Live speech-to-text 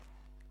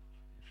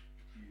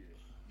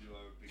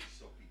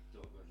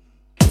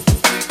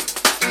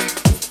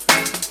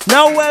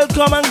Now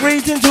welcome and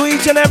greeting to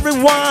each and every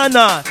one.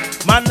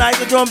 Man like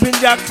the jumping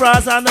Jack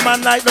Frost and the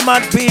man like the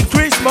Mad P.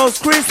 Christmas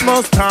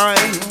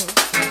time.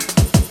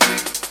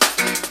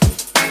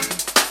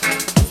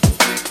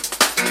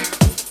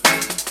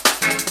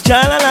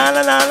 Ja la la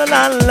la la la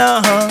la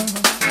la.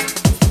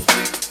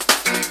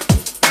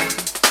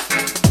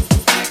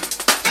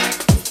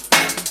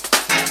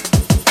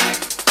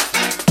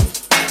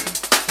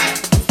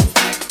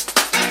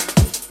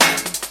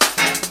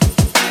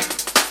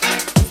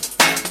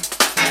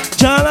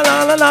 Ja la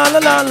la la la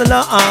la la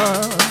la.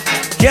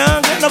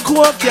 Can't get no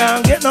coke,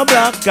 can't get no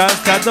black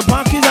gas, cause the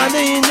pockets and the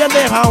Indian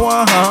they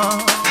hawa.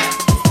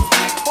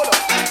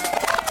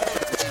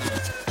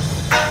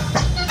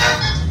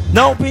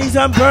 No peace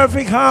and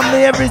perfect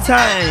harmony every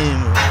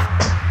time.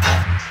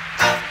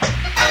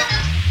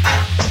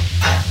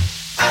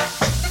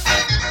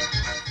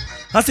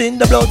 I seen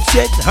the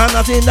bloodshed and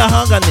I seen the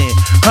agony.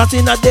 I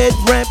seen a dead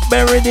rep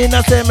buried in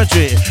a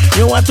cemetery.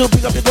 You want to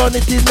pick up the gun,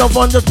 it is no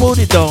fun, just put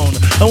it down.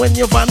 And when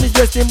your family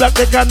dressed in black,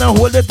 they cannot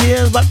hold the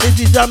tears. But this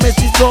is a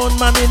message gone,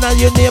 man, in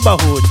your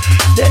neighborhood.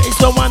 There is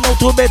someone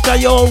out to better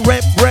your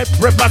rep.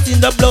 I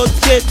seen the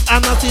bloodshed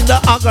and I seen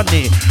the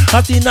agony. I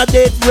seen a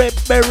dead rep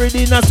buried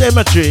in a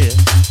cemetery.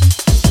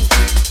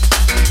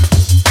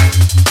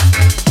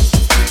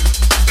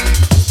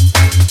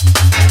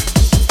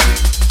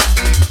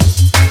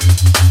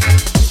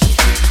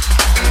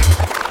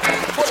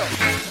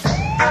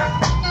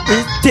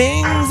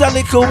 Things a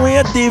little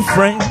weird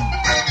different.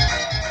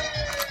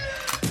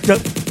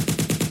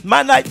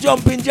 Man like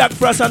jumping Jack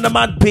Frost and the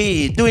Mad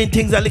P, doing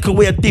things a little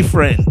weird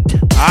different.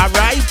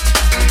 Alright?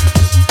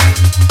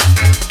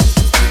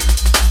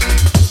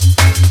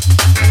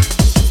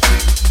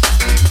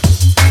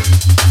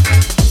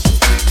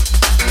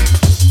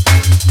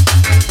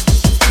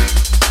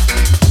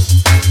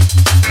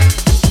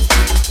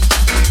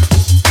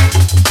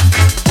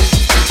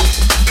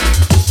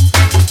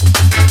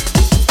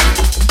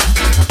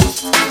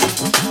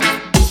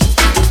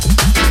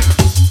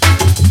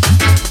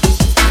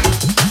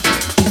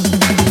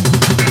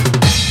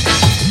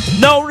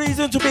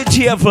 To be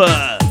cheerful.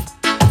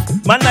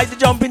 Man like the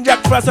jumping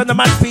Jack Frost and the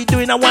Mad P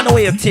doing a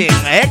one-way thing.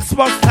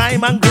 Xbox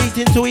time and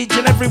greeting to each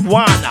and every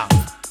one.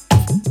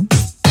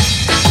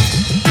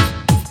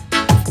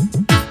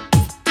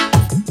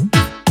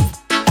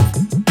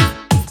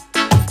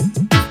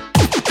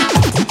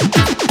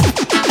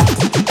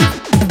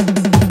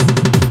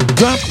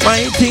 Drop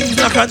my things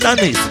like a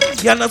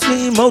Dennis. You're not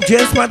scream out,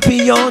 just Mad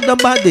P on the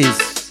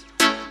bodies.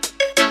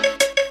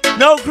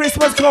 Now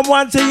Christmas come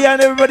once a year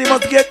and everybody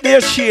must get their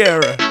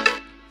share.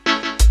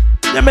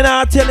 Let me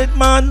not tell it,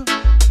 man.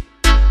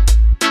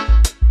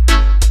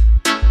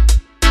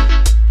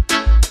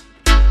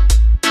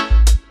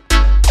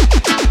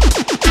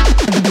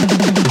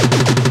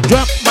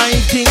 Drop my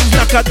things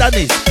like a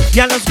Dennis.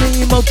 Y'all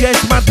scream out,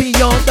 yes, man,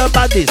 beyond the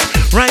bodies.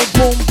 Right,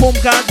 boom, boom,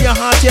 cause your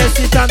heart, yes,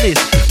 it's honest.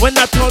 When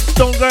I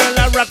touchdown, girl,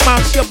 I rock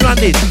mash your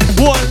planet.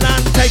 Hold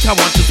on tight, I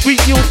want to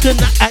squeeze you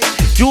tonight.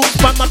 Juice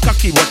by my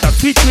cocky, what a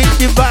sweet, sweet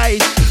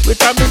device.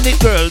 With a mini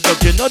girl,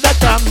 don't you know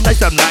that I'm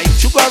nice? I'm like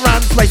sugar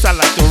and spice, I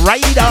like to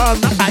ride all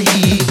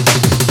night.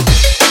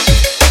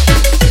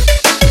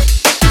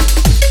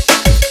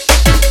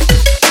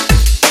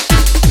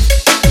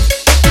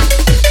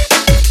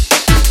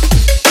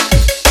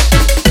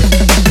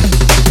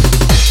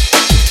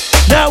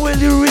 Now will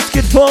you risk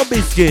it for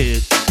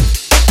biscuit?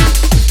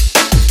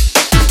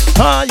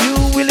 Are you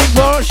willing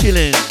for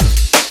shilling?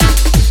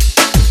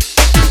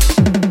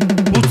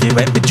 Pussy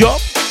make me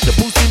jump, the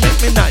pussy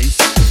make me nice.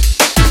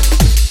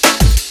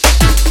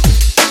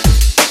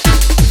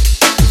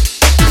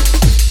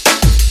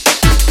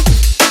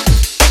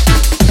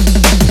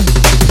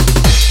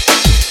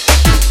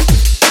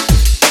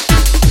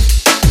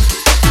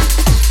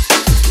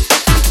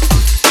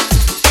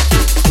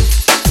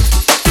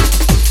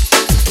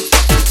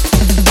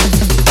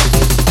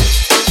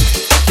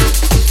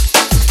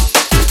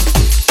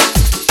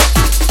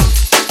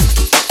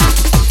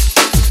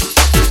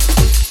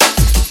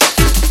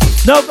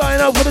 Now going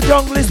out for the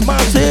jungle is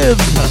massive.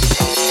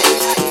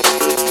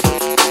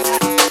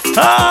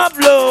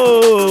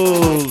 Pablo.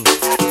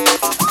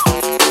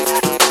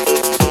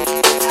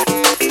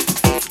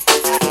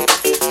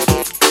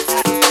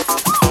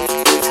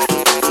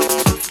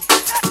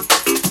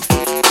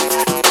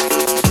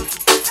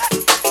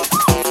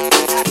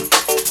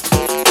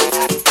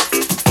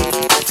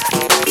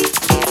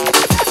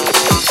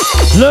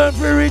 Learn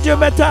to read your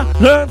better,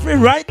 learn to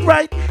write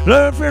right,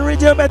 learn to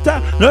read your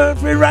better, learn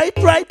to write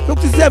right. Look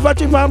to yourself at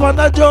your farm on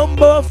a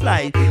jumbo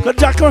flight. Cause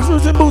Jack Ross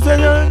and boots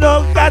and you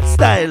know that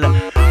style.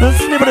 And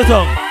snip of the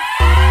tongue.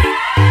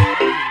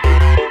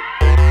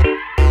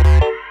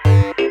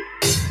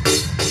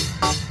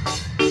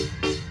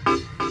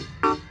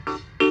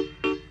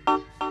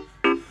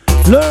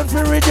 Learn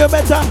to read your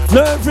better,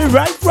 learn to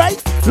write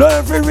right,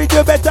 learn to read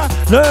your better,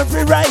 learn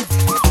to write.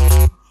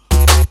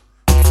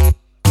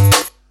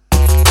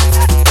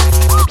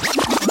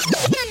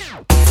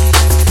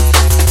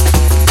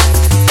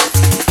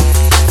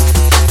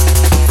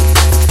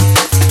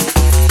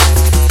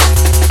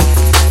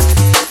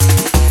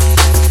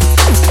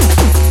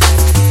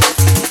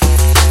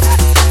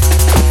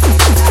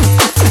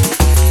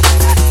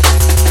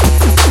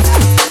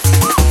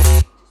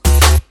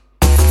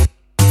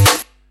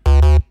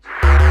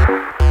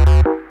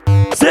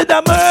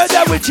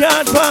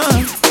 charge for.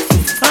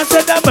 I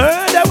said the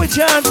murder we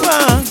charge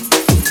for.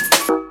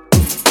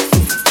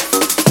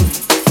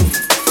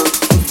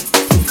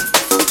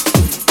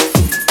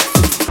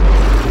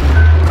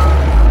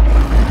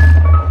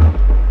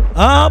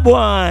 Ah,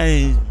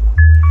 boy.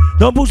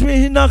 Don't push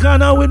me in the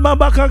corner with my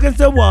back against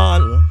the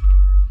wall.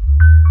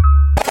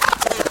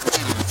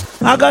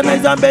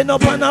 Agonize and bend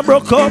up and I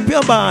broke up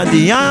your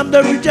body. I'm the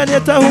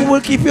originator who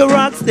will keep your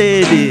rock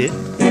steady.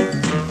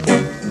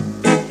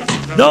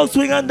 Don't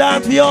swing and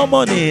dance for your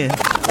money.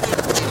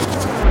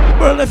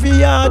 Burn if you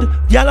yard,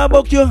 y'all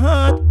book your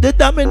heart. The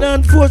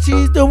dominant force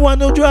is the one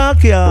who draw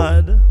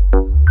card.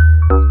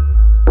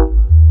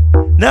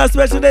 Now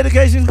special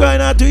dedications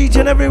going out to each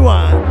and every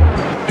one.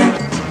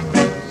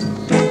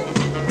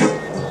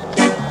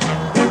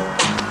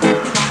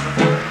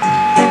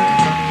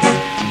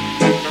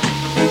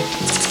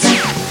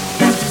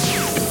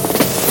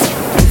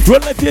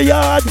 Run up your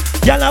yard,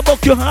 y'all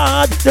book your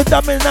heart. The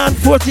dominant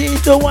force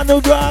is the one who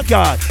draw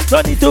card.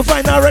 No need to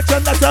find a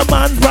direction, that's a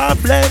man's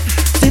problem.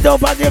 Sit down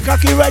on your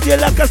cocky, ride you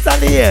like a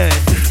stallion.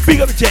 Big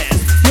up your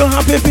chest, you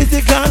have a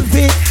physical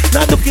fit.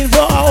 Not looking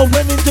for a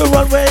opening to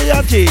run where you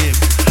achieve.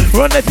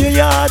 Run up your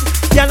yard,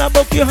 y'all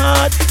book your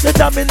heart. The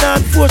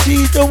dominant force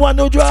is the one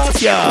who draw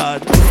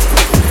card.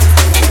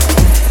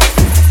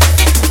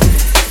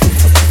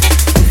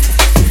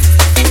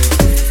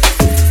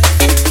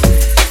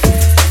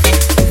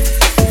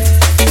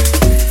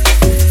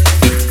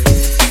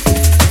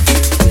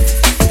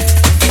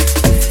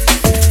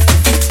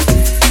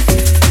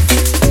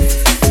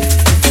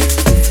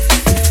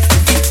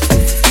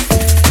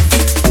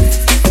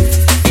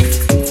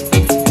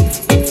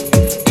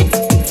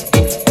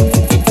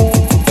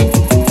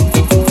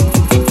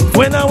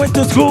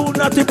 School,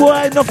 not the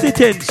boy, enough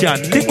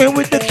detention. Link me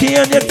with the key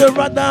and yet the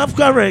rod of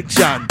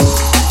correction.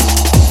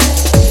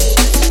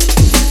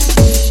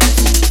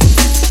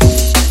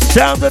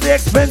 Sound of the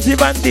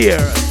expensive and dear.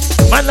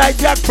 Man like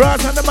Jack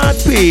Frost and the man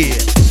P.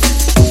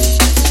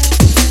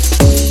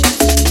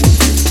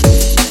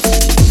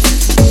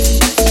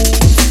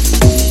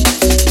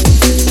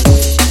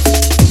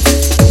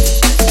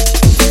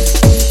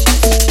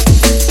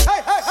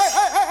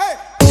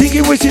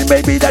 Wishing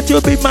maybe that you'll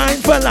be mine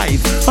for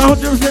life.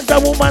 100% a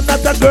woman,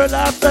 not a girl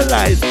after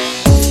life.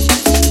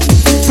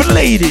 For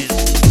ladies,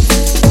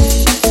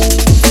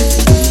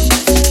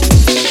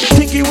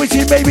 thinking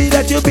wishing maybe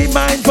that you'll be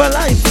mine for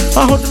life.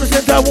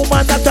 100% a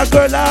woman, not a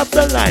girl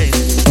after life.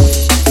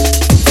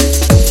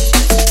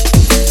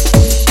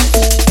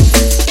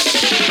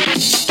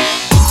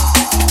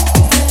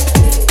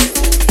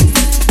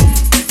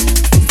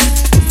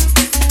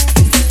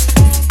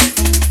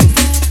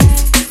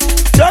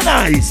 So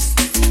nice.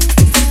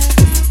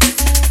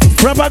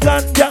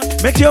 Propaganda,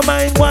 make your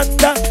mind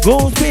wander.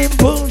 Go spin,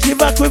 boom,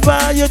 shiver,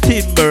 quiver your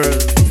timber.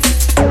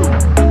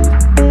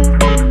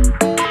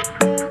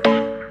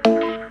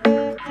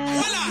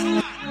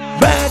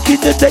 Back in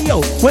the day,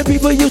 yo, when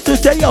people used to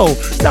say, yo,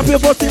 stop your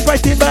busting,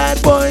 fighting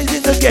bad boys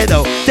in the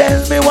ghetto. Tell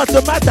me what's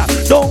the matter,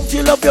 don't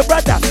you love your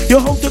brother?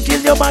 You're home to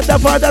kill your mother,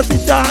 father,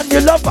 sister, and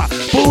your lover.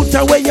 Put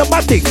away your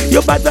matic,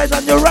 your bad vibes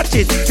and your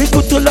ratchet. It's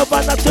good to love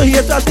and not to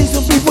hate, and see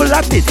some people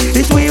at it.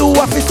 It's we who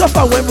have to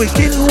suffer when we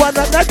kill one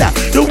another.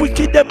 The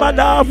wicked them and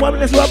half one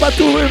less rubber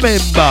to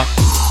remember.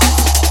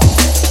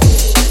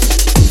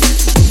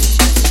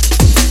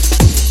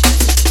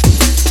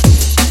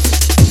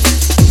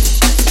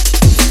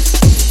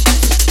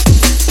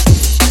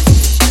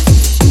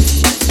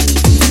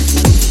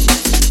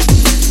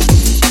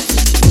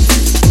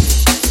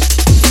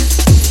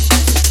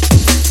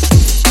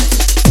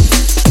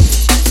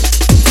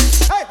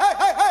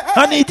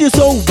 I need you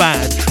so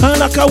bad, and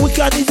like a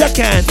wicked is a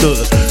candle.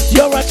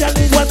 You're a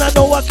challenge one I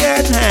know I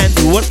can't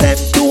handle. What them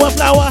to a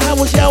flower, I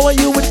will shower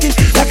you with kiss.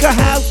 Like a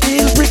house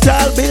steel bricks,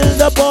 I'll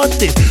build upon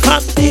this.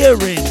 I'm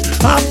daring,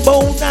 I'm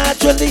born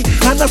naturally,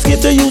 and I'm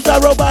scared to use a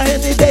rubber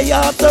any day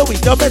after we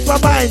don't mess my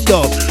mind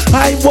up.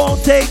 I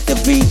won't take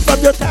defeat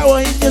from your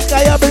tower in the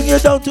sky, I'll bring you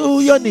down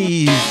to your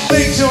knees.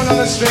 Big tune on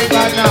the street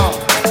right now.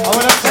 I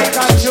wanna take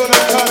that tune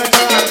and turn it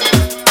around.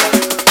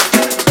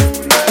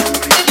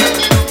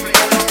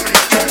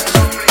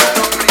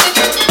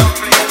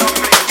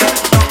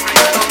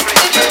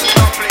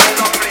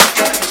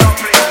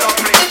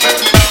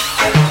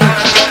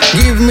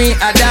 Me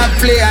a that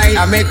play,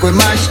 I make we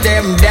mash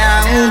them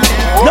down.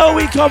 No,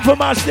 we come from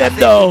mash them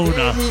down.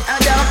 Me a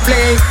that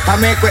play, I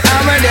make we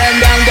hammer them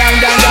down, down,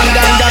 down, down,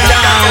 down, down,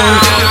 down.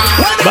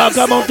 Back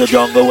among the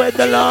jungle where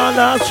the law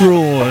last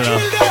rule.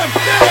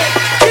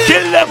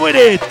 Kill them with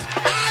it.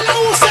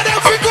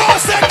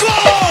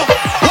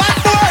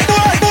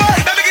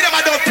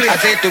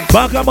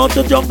 Back among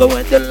the jungle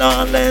where the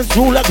law last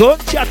rule. A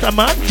gunshot, a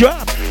man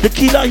drop. The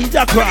killer is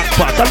a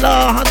crackpot, a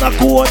law and a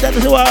code that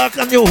is work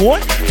on your own.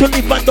 To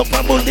live and up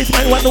and bull this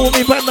man one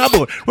only van a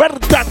boat.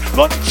 Rather than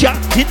gunshot,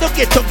 he don't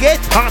get to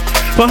get hot.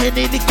 For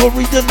any little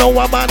reason, no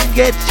a man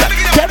get shot.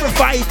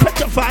 Terrified,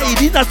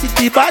 petrified, in a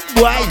city, bad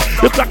boy.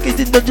 The clock is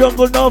in the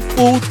jungle, no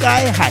food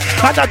sky high.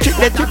 And I trick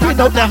them tripping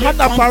out the hand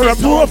of para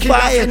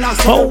profile.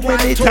 How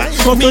many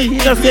times for the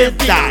innocent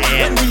die?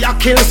 When we are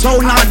kill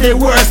so not the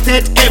worst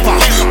it ever.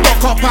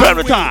 Fuck up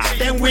and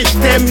then wish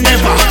them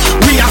never.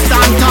 We are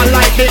stand tall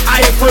like the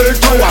Eiffel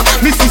Tower.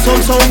 Me see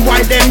some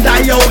why them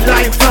die out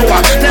like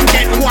flower. Them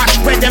get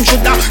washed where them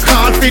should have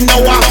called for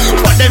Noah.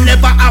 But them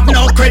never have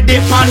no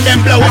credit on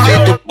them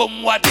blower.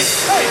 Boom, what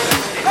is?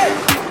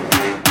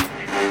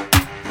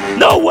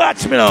 No,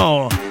 watch me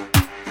now.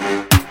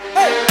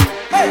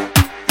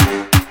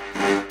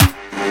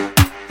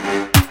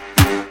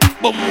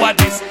 Boom,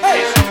 what is?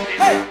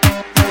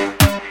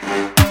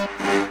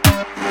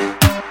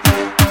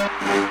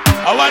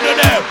 I want to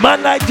know.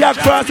 Man like Jack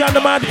Frost and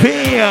the Mad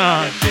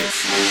Peon.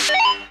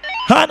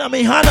 Hana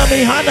me, Hana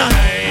me, Hana.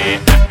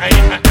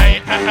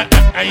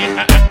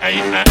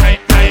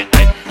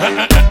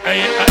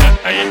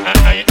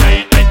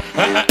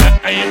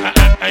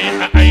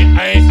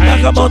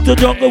 Like I'm out the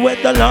jungle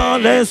with the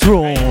lawless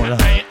rule.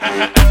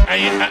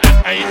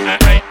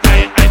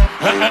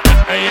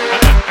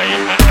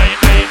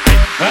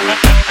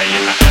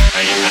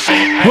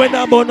 When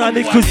I'm on a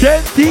little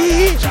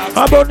senti,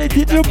 I'm on it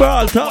in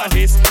Gibraltar.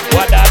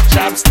 What that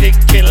chopstick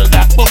kill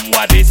that boom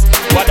what is?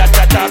 What that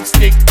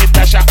chopstick it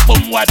a shot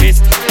boom what is?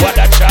 What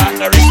that shot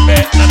no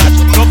respect and I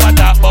no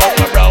matter about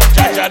my brown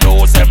Jaja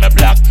knows me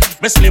black.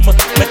 Me slim,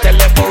 me tell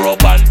them borrow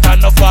band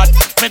and no fat.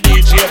 Me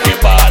DJ fi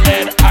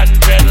ballin' and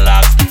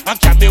dreadlocks. And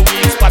can be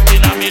weak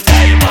spotting on me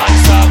diamond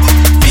socks.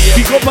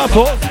 Kick up a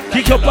post,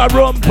 kick up a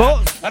rum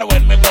post. And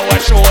when me go a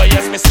show,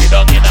 yes me sit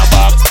down in a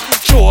box.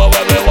 Show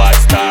where we watch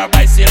star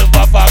by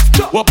Silver Fox.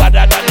 What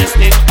better than this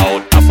thing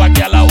out of a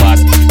galawas?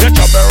 You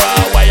trouble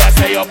raw, why you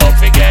say you about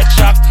to get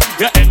shocked?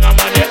 You hang a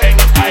man, you hang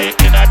high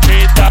in a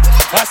tree top.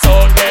 A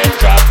sound get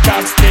drop,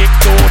 chopstick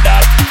to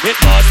that. It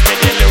must be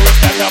the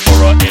lyrics that I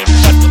borrow him.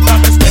 Shut to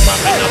come and slim,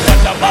 I'm in a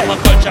butter, mama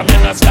culture, me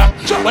not slack.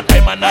 But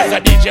I'm a nice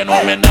DJ, no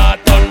me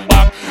not turn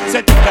back.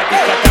 Say ticka,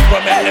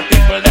 make the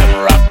people them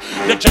rock.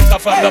 The checker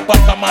from the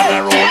bottom and the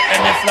roll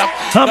any flap.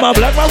 I'm a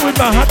black man with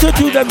my hat to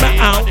them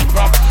out.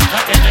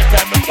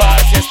 Anytime I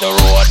pass, yes, the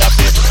road a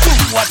bit.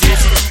 Boom, what is?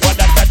 What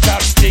that a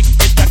chopstick?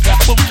 It a clap.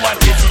 Boom, what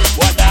is?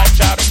 What that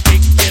chopstick?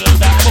 Kill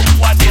that. Boom,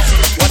 what is?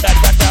 What that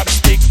a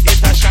chopstick?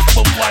 It a shot.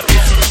 Boom, what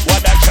is?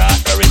 What that shot?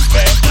 The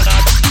respect and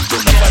not. Do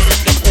not forget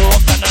the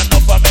coke and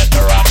enough of make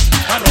the rap.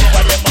 And enough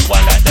of them a go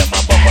like them a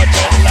bumper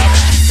dreadlock.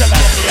 Till I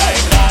see I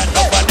got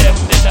enough of them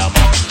did a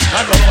map.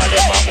 And enough of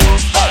them a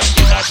old man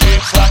in a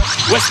shape flat.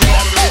 We still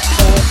a rip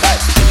coke, I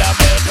still a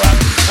melt rock.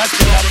 I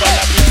still a ball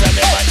a piece and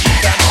them a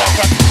eat and a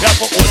crack.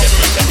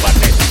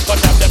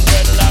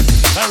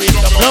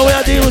 Now we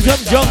are dealing with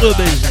some jungle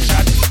business.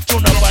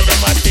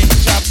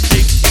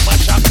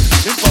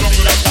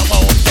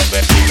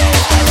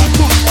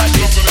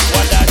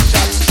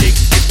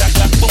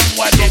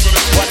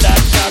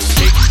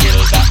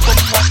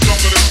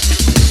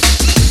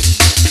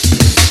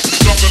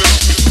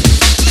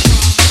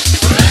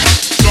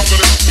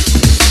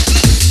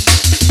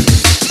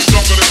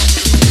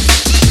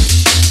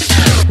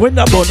 When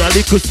I born a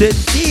little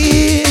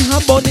senti,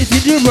 I'm born it in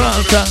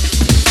Gibraltar.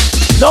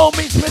 Now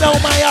mix me now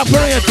my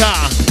operator.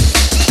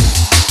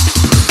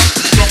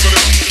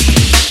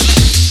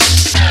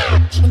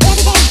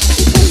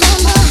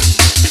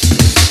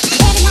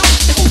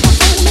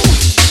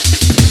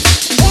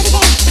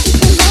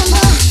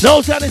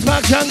 No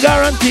satisfaction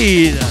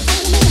guaranteed.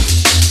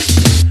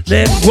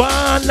 Them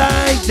one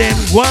like, them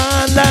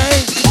one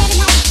like.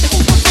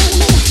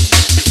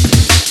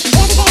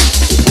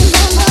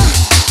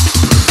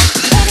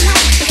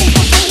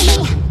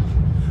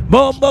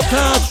 Bumbo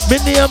class, me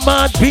name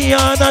Mad Peon,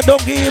 I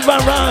don't give a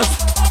ras.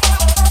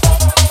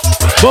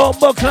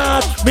 Bumbo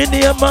class, me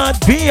name Mad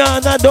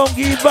Peon, I don't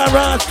give a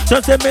ras.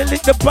 Just say me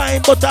lick the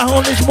pine, but I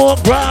only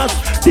smoke grass.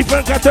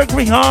 Different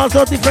category,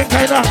 also different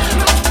kind of.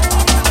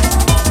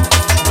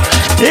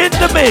 In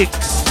the mix.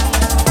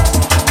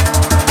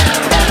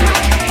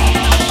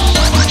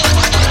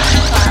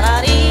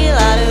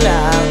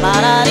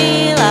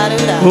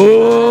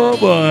 Oh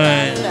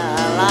boy.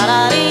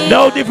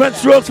 No different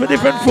strokes for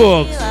different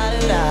folks.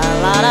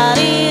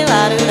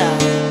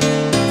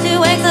 She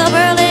wakes up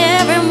early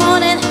every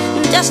morning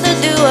just to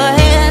do her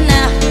hair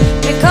now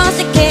because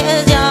she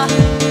cares, y'all.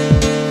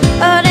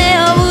 Her day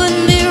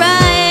wouldn't be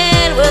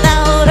right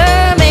without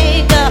her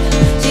makeup.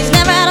 She's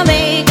never had a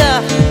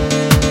makeup.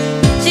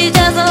 She's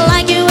just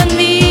like you and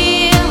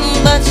me,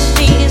 but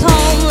she's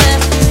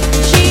homeless.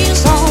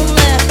 She's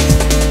homeless.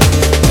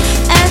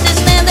 As she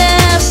stands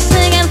there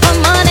singing for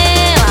money.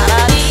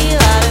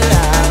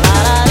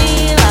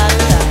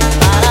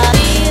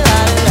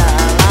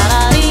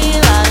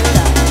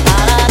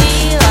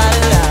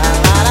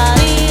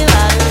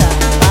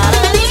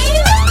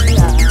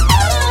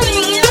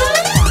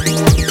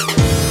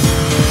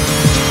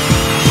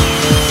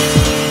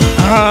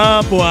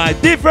 Ah boy,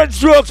 different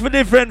strokes for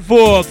different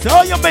folks.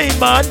 How you mean,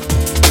 man?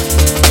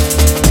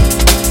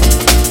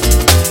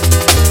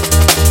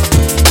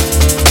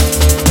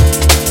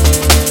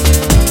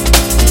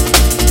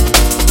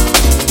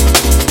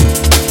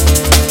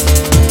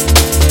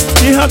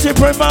 She hot she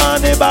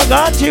pre-money bag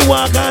and she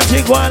walk and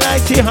she go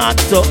like she hot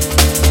so.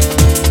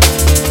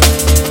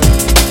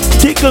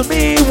 Tickle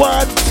me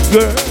once,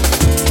 girl.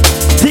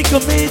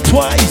 Tickle me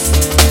twice.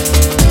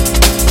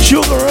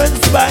 Sugar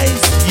and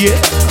spice, yeah.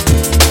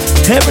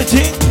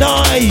 Everything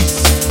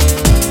nice.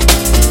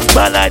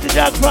 Man like the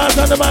Jack Frost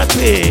on the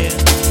mattress.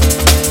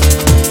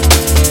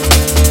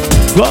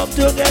 Come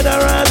together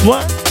as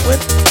one.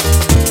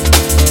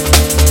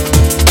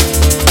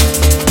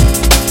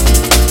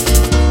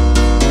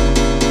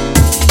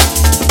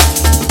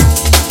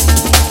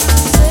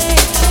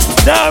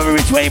 Now every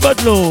which way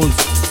but lose.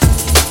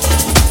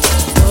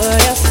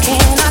 What else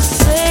can I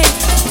say?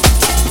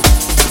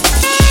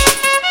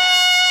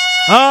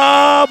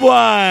 Oh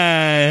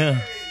boy.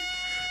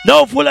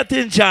 No full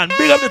attention.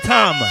 Big up the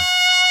Tom.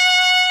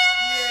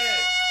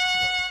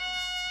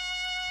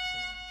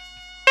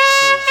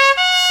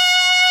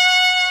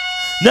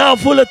 Now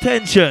full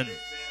attention.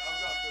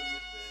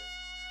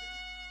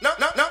 Now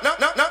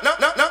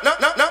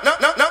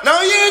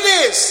hear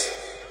this.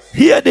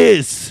 Hear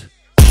this.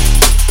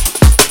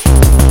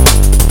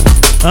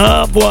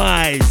 Oh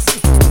boys.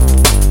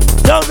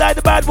 Sounds like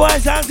the bad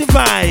boys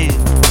sanctified.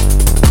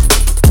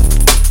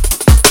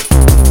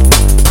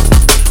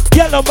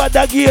 Get no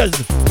bad gears.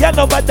 Get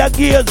no bad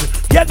gears.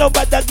 Get no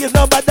bad gears.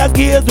 No bad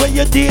gears when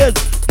you tears.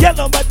 Get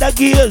no bad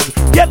gears.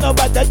 Get no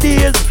bad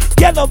gears.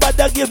 Get no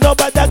bad gears. No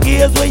bad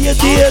gears when you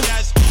tears.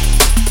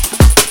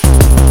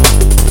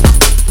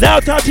 Now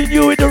touching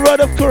you with the rod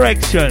of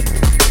correction.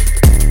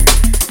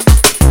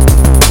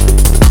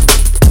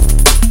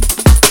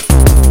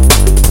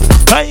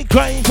 I ain't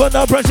crying for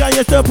no pressure,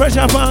 you still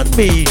pressure on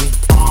me.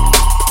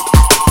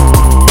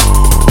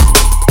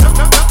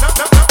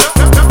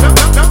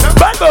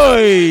 Bad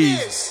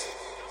boys!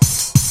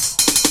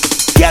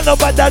 Get no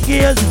bad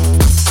gears.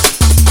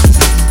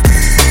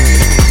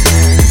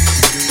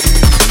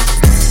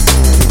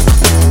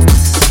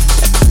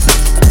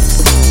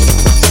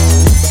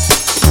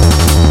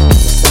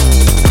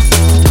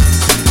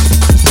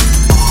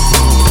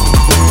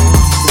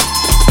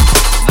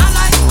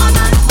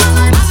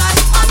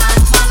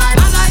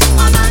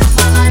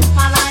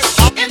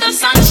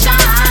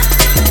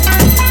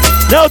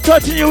 Now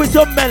touching you with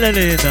some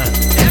melanin.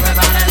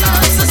 Everybody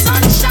loves the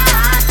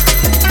sunshine.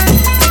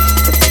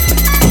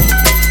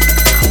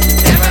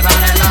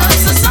 Everybody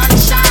loves the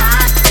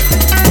sunshine.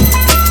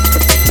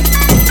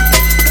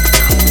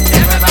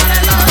 Everybody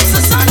loves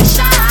the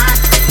sunshine.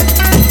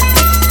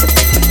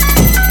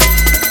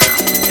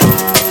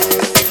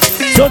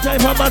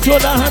 Sometimes I'm at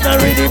shoulder and I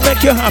really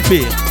make you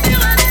happy.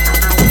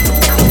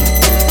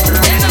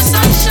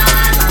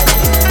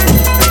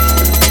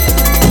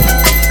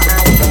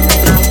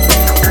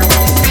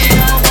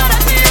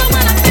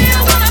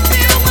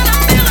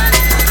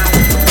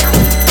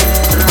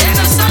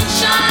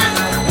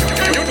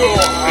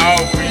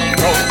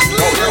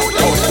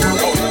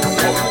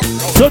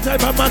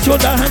 Sometimes I'm at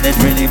shoulder and it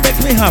really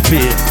makes me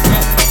happy.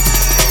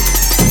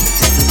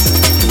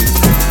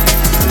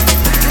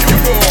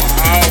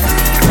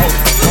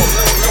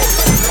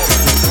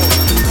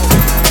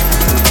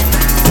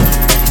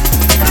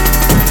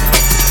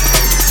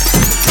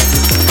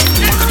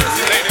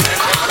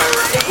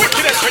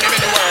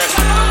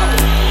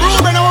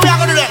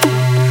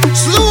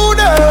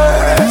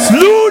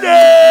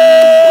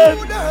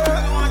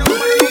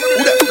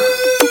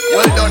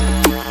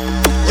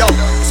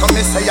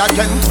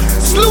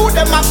 Slew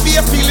them up fear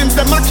feelings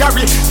them a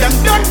carry. Them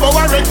done for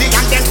already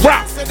and then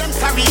say them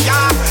sorry,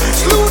 yeah.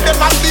 Slew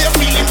them up fear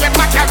feelings them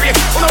a carry.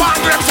 You know what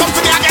them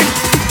something again.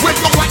 Wait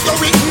for what you're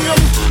reading.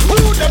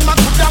 Who them a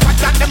could have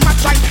attack them a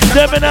try.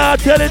 Them and I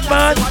tell it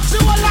man.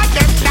 Who all of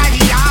them die,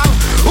 yeah.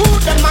 Who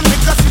them a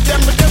make us see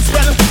them with them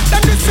spell.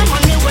 Them is some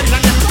money well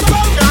and them go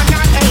down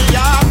and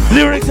yeah.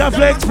 Lyrics are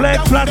flex,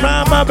 flat from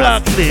my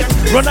black list.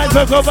 Run and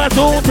fuck over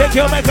soon, take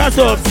your make a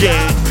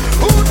subject.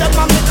 Who them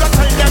a make us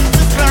tell them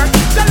this learn.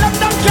 Tell them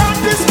don't count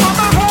this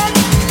mama hurt.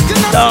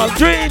 Dog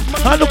dream,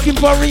 I'm looking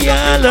for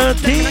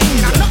reality.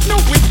 I'm not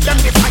no with them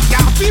if I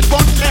can't be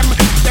born them.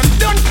 Them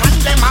don't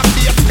condemn, I'll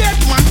be a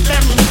dead man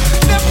them.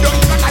 Them don't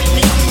like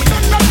me, we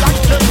don't not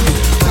like them.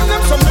 Tell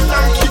them something I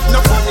keep no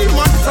funny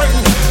my friend.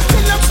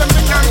 Tell them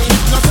something I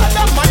keep no sad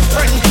my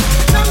friend.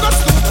 Them go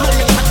school to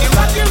me at the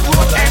radio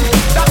road end.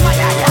 That's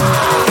why I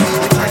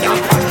am. Turn your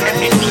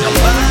fucking in me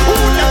up. Who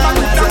them a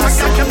good them a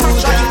suck them a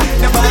try.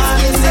 Them live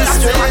in the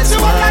street, so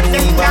I like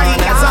them guys.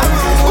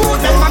 Who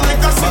them a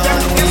make us see them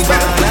as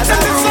well. Them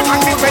live some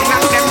and they bring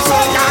out them so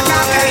young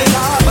and hey.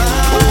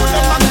 Who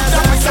them a good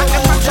them a suck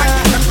them a try.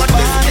 Them got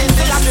this in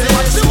the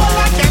street, so I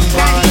like them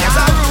guys.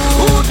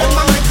 Who them a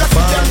make us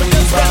see them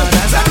as well.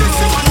 Them live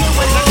some and they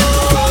bring out them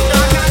so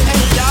young and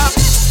hey.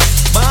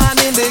 Man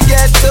in the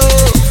ghetto.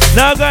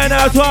 Now going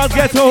out to all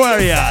ghetto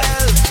warriors.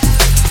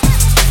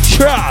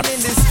 Trust. In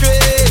the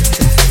street,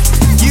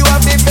 you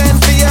have to bend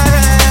for your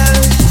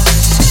health.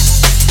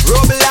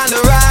 Rubble on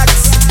the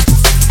rocks,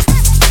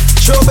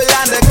 trouble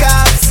on the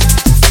cops.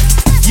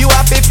 You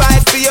have to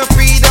fight for your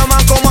freedom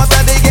and come out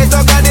of the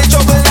ghetto 'cause the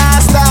trouble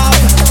not stop.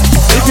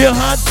 If you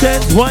had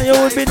sense, why you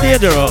would be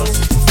dangerous?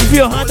 If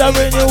you had a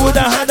rain, you would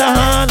have had a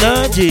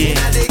allergy.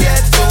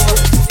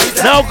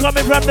 Now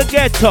coming from the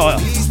ghetto.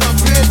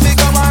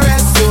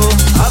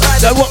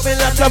 They want me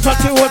like a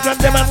factory work and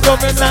them and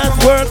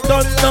government work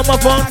done no more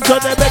fun, so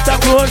they better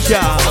close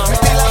ya.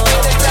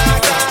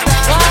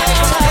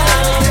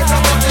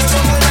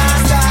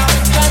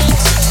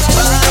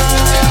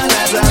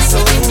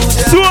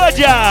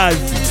 Soldiers!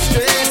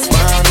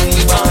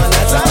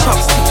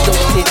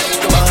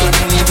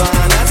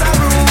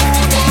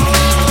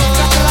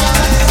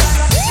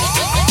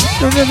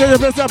 Don't get the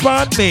best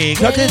upon me,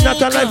 cause it's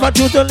not a life for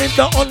you to live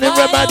the only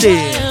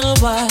remedy.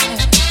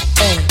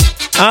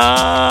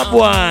 Ah,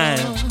 boy. I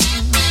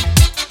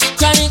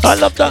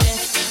love that.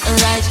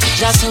 Right,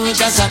 just a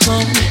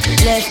come,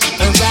 left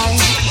and right.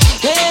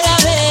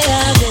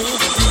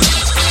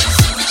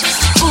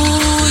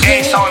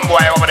 Hey, sound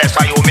boy over there,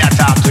 so you me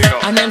talk to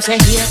you. And them say,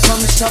 here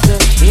comes trouble,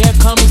 here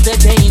comes the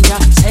danger,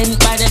 sent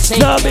by the same.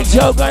 Now big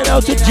show going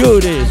out to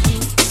Judy.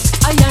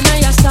 I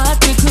start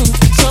to crew,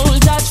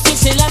 soldiers to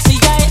Selassie,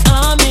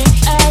 army.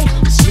 Hey,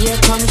 here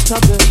comes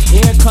trouble,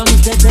 here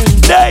comes the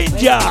danger.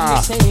 Danger!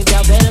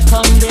 Savior,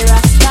 welcome the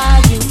Rasta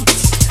youth.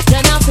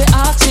 Then I fi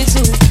ask you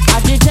to,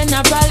 at the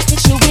general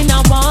issue in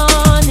a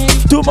warning.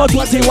 Too much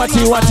watty,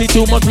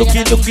 too much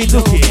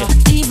looky.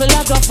 Evil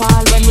a go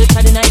fall when we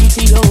turn in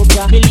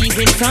Ethiopia.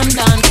 Believing from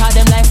down, cause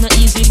them life no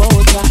easy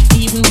boat.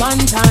 Even one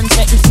time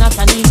say it's not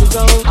an easy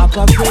road.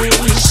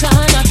 Operation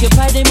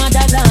occupy the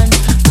motherland,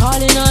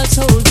 calling all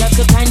soldiers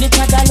to kind of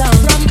tag along.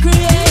 From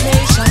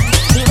creation,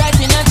 we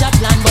writing a job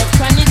plan, but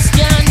chronics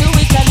can't do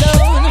it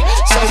alone.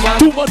 So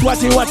too much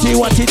watty,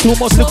 too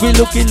much looky.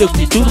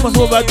 Too much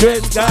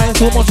overdressed guys,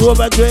 too much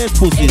overdressed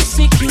pussies.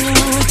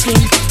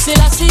 Executing,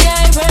 still I see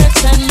I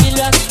works and me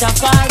lost up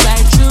all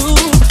right through.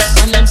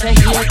 And them say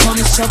here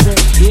comes trouble,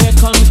 here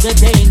comes the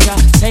danger,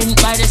 sent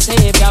by the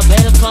Savior,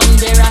 welcome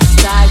the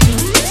Rasta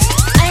youth.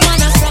 I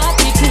wanna start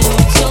the crew,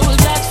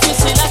 soldiers to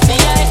still I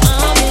see I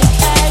army.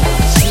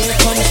 Here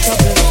comes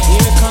trouble,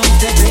 here comes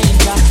the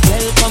danger,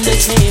 welcome the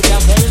Savior,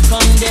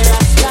 welcome the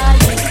Rasta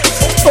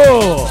youth.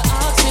 Oh!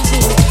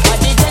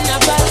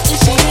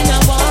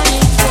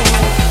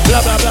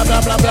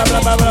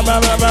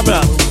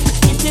 Blah.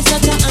 It is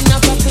such an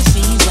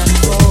prophecies and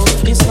flow.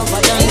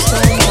 Discovered on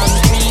stone, on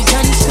trees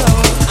and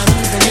stone. And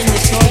even in the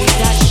story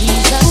that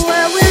Jesus.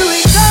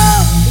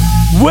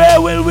 Where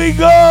will we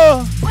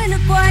go? When the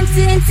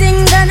quarantine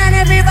thing done and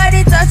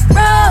everybody touch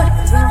road.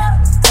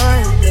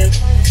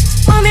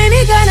 Mommy,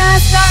 me gonna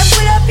start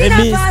pull up in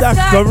a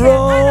fast car.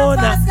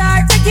 Corona.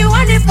 Take you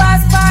on the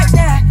passport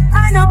there.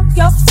 I know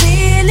you're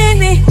feeling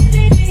me.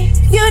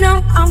 You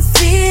know I'm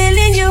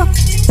feeling you.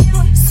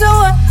 So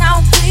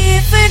now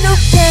people look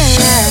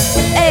there.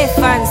 Hey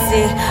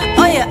fancy,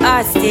 oh your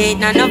ass state,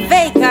 now no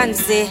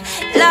vacancy.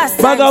 Last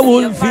time Baga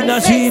wolf in a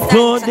sheep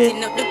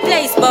clothing. up the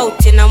place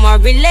bout in our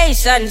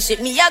relationship.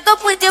 Me I go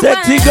put your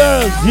sexy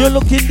girls, you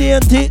looking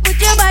dainty. put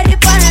your body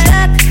on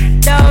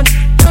lockdown.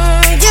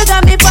 You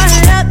got me on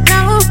lock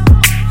now.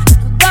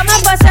 Got my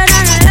bus on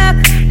lock.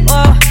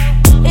 Oh,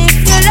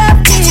 if you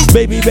love me,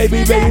 Baby.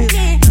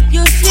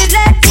 you should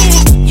let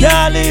me.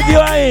 Can't leave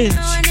your inch.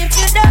 And if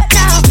you don't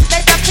now,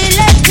 better feel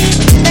let me.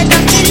 I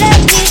better you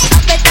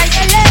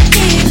let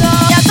me go.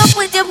 You go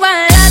put your on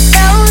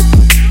lockdown.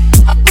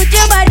 I put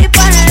your body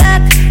on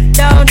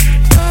lockdown.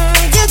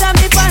 You got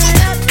me on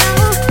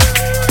lockdown.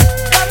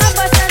 Got my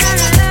bus on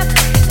lock.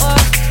 Oh,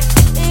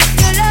 if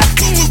you love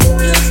me,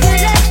 you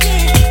should let me.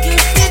 You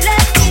should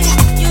let me.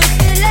 You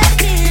should let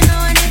me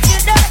know. And if you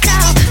don't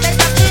now,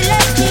 better feel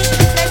let me.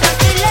 I better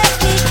you let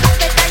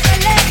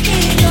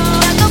me go.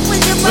 You go put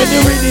your When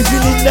you're really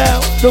feeling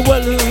down, the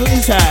world is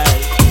inside.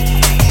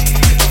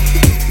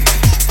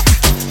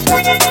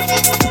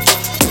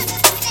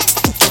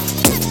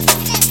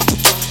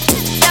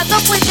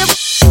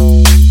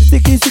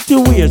 Sticky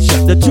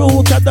situation, the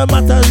truth of the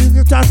matter is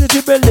the toxic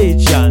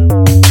tribulation.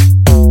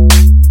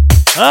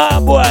 Ah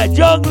boy,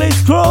 jungle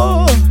is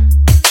cruel.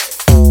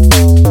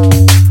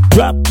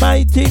 Drop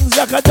my things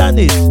like a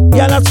Dennis.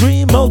 Y'all a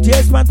scream out,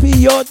 yes man,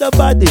 pee out the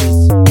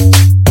bodies.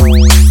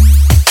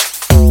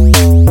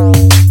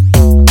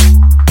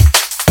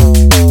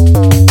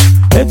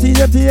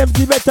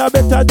 Empty, better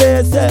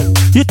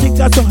themself. You think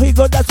that's so he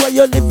go, that's why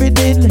you're living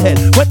in hell.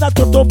 When I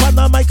put up on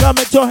a mic, I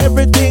make sure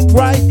everything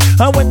right.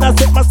 And when I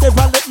set myself,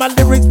 I let my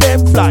lyrics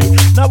them fly.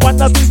 Now what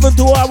not even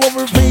do, I won't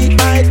repeat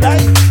my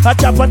life. I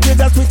chop and take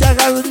a switch, I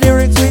got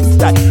lyrics with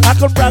style. I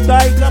can brag,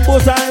 I can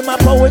boast, I'm a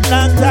poet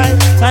long time.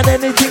 And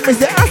anything me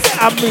say, I say,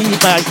 I mean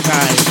my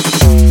time.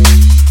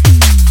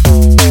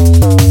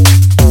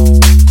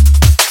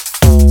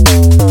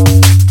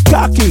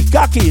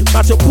 Cocky,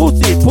 macho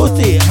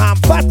pussy, ham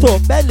fato,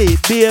 belly,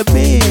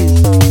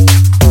 babies.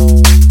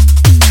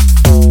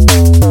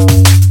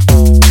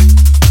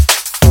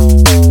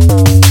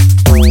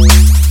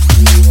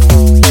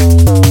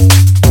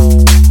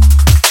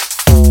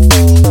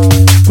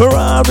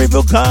 Ferrari,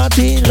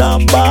 Bugatti,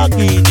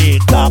 Lamborghini,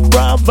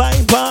 Capra,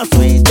 Viper,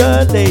 sweet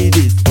the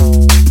ladies.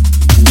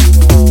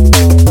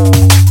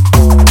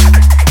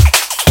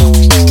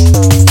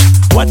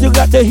 Once you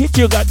got the hit it,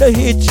 you got the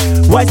hitch.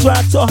 Why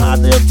try so hard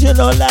until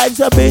no life's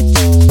a bitch?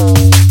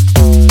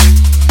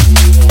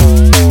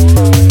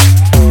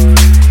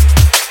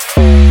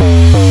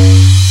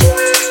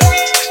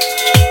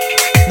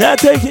 Now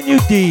taking you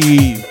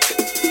deep.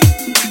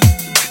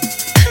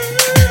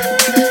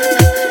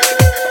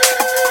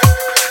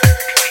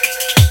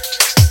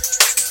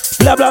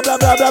 Blah blah blah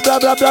blah blah blah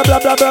blah blah blah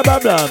blah blah blah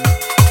blah.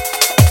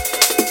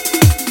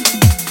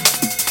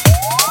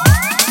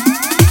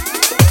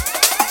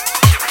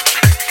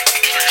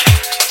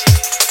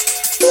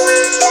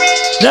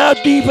 Now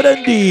deeper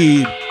than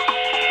deep.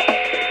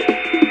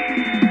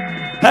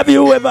 Have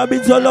you ever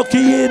been so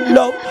lucky in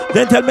love?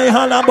 Then tell me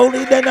how long about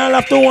it, then I'll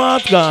have to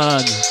want gone.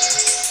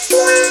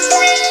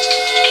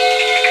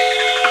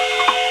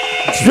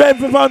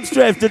 Strength upon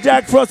strength, the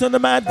Jack Frost and the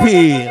Mad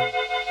P.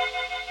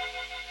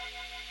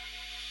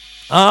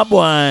 Ah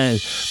boy,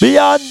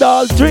 beyond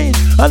all dreams,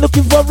 I'm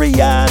looking for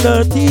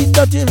reality.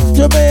 Nothing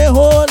to me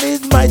whole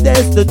is my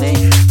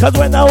destiny. Cause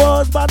when I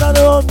was born, I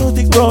know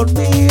music around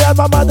me. And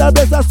my mother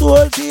bless her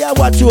soul, she a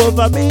watch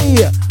over me.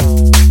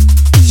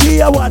 She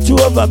a watch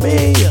over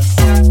me.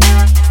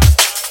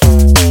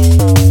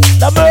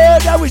 The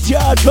murder we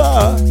charge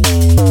for.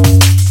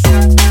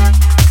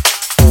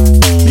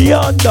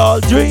 Beyond all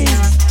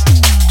dreams.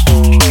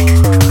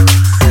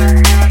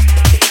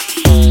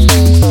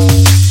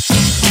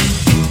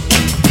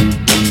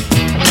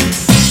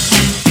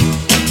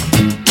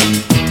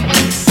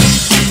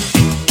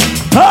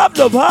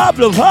 Pablo.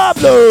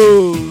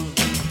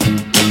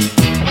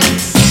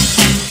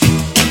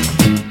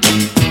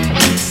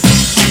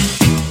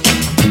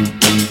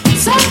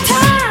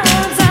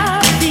 Sometimes I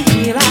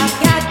feel I've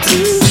got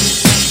to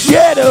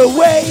get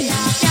away.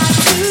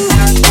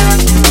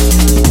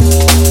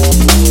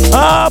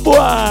 Ah boy,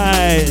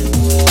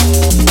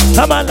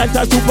 a man like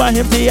that super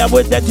empty, I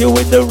would let you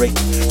in the ring.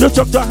 The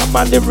structure have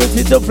man lyrics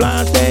in the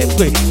flash, them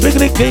quick.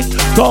 Click,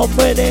 come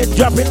with it,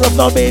 dropping rough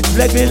no beats.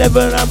 Like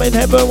 11, I'm in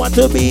heaven, want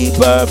to be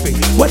perfect.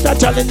 What a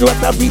challenge, what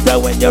a beater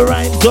when you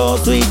rhyme so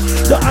sweet.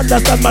 To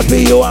understand my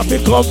P, you have to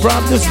come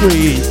from the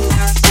street.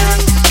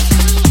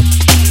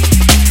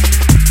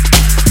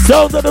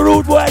 Sound of the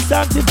rude boy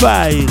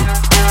sanctified.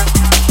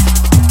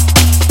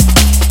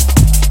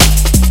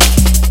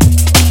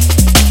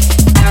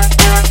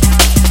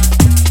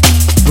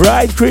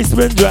 Right,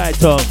 crispin, dry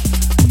tongue.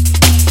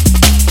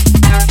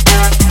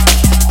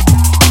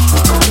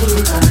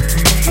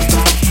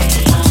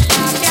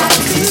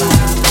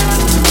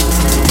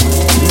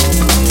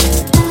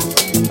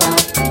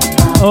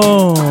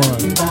 Oh,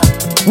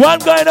 one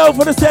going out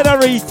for the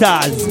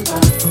senoritas.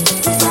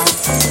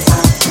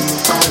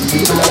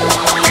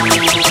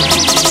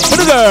 For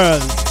the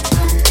girls.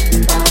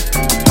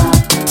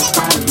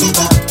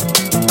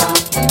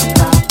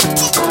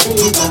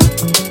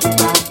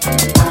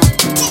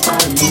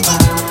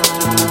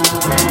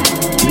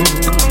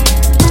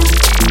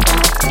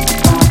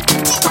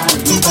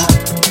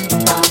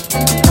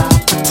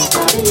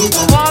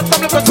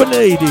 For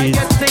ladies.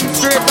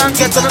 Straight and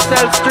get to the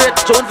self straight.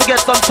 Don't forget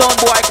some sound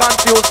boy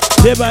confused.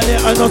 They body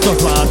are not so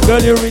fast.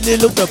 Girl, you really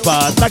look the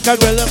part. Like a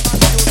girl,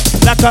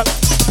 like a.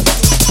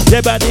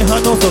 They body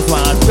are not so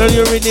fast. Girl,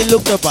 you really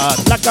look the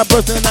part. Like a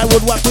person I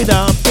would walk with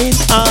arm in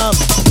arm.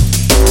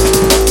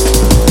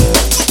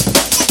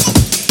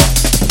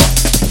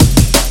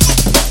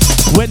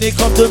 When it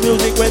comes to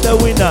music, we're the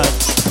winner.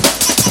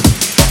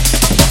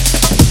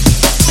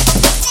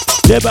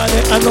 They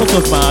body are not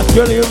so smart.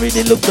 Girl, you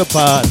really look the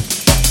part.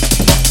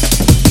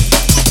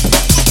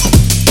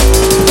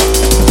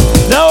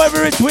 Now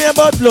every which way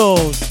about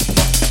blows.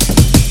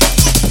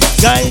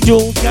 Guy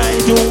Jones,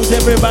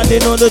 everybody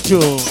know the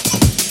truth.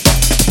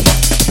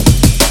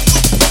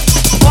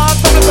 Want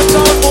some little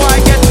sound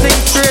boy get things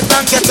straight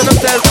and get to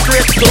themselves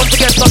straight. Don't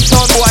forget some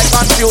sound boy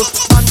confused.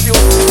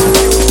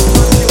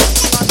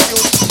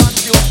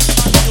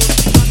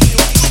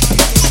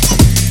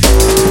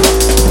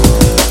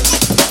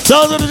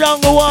 Sounds of the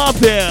jungle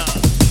warfare.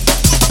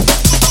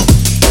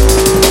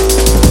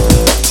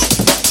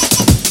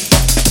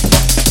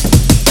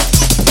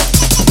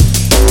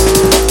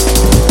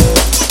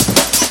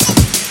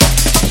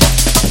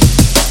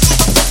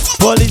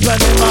 Policemen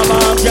in my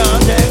mom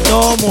can't take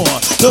no more.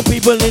 The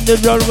people in the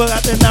jungle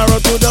got the narrow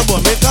to the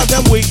bone because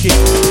them wicked.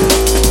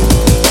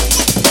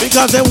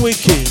 Because them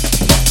wicked.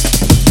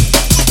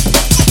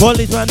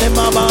 Policemen in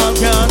my mom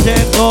can't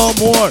take no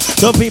more.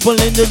 The people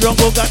in the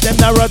jungle got them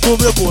narrow to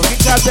the bone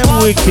because them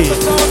wicked.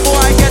 Sound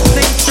boy get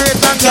things straight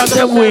and get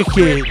to them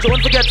wicked.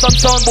 Don't forget some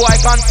sound boy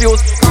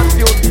confused.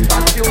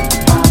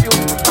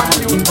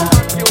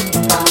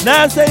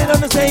 Now I'm staying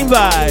on the same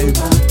vibe.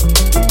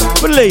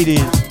 But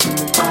ladies.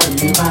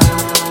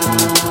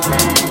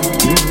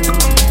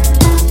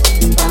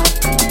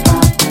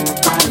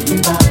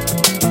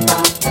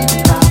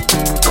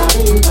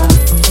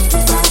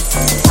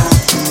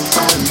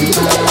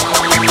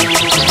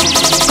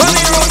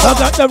 I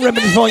got the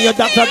remedy for your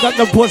doctor, got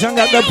the potion,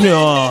 got the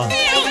pure.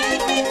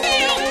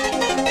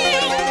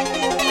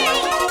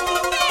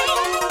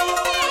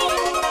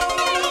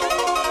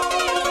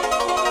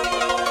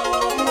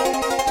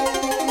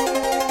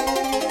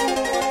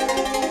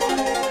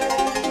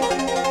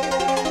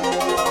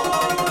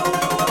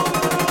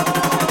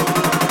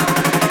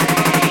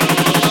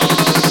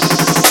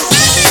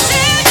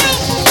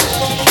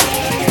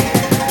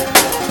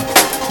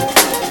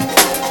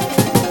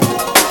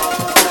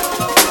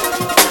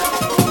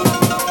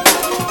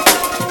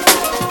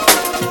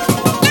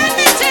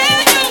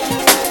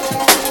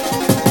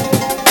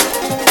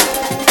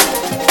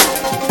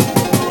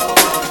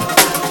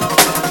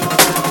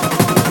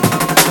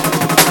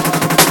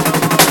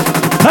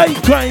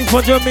 Time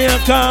for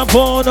Jamaica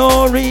for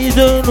no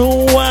reason.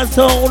 Who was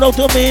sold out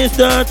to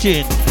Mr.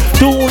 Chin?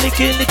 Do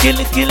licky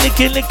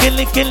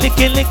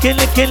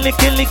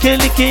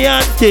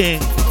and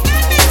thing.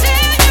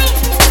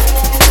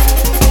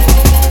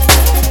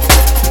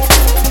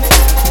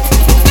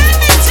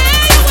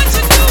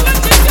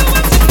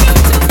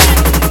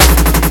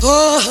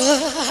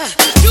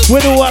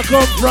 Where do I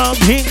come from?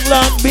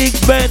 England, Big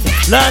Ben.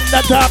 Land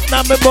that top,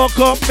 now me buck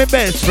up my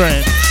best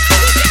friend.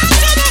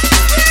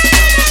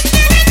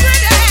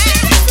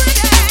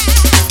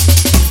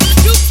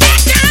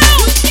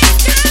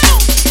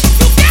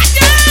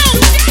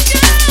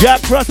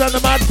 Jack Frost and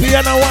the Mad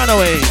Piano one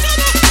away.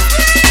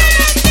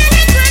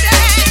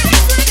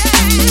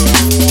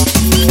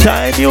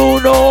 Time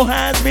you know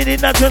has meaning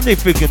not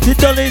significant.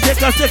 It only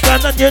take a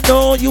second and you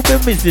know you've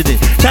been missing it.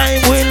 Time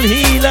will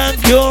heal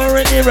and cure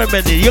any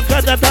remedy. You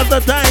cannot have the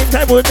time.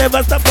 Time will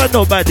never stop for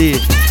nobody.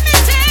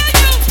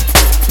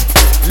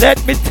 Let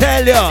me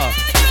tell you.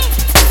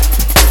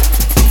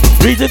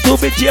 Reason to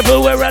be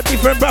cheerful, we're at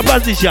different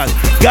proposition.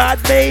 God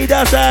made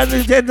us and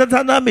intended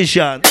on a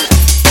mission.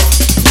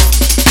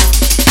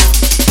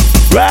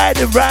 Ride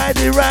it, ride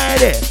it,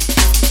 ride it.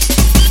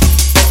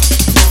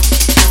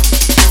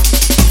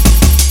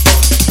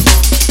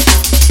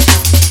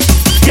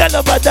 You know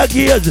about the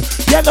gears,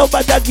 you know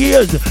about the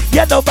gears,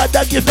 you know about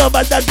the gears, know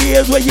about the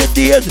gears where you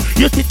days.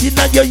 You sitting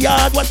on your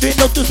yard, wondering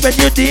how to spend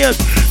your days.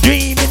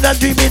 Dreaming and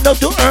dreaming how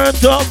to earn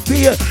some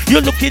fear.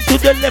 You looking to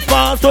the left,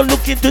 also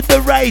looking to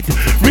the right.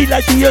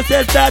 Realize to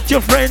yourself that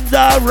your friends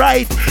are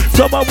right.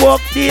 Some are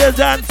work days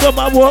and some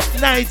are work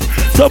nights.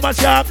 Some are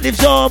shoplift,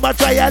 some are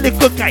try a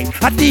little kite.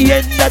 At the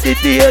end of the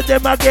day,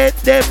 them a get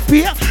them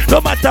pay. No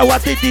matter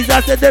what it is,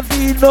 I said them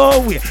feel no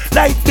way.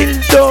 Light bill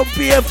don't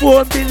pay,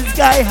 phone bill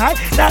sky high.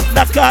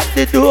 Knock at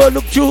the door,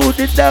 look through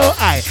the door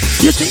eye.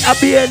 You think I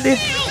be a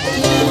lift?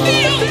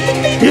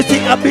 You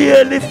think I be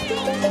a lift?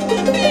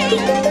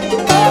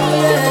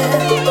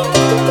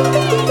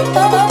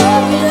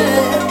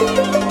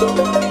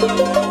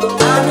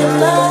 I'm in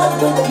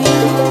love with you.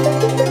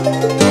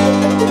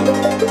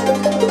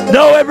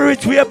 Now every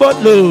which way but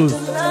lose.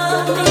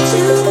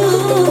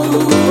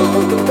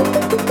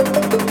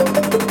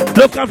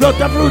 Look and float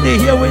and Rudy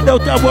here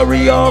without a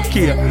worry or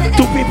care.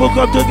 Two people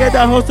come together,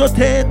 how so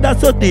tender,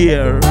 so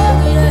dear.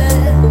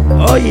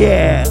 Oh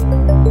yeah.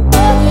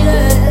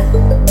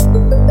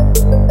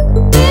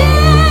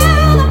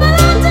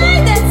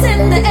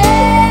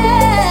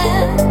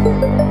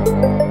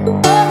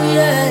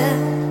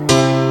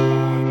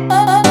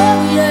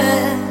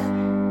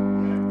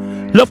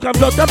 Love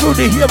comes out of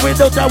Rudy here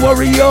without a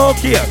worry or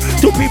care.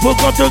 Two people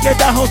come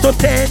together, how so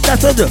tender,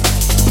 so dear.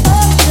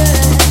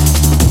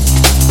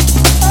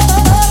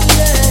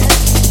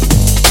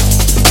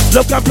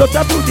 Love can float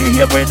a booty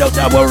here without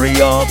a worry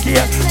or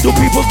care. Two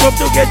people come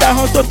together,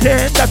 how so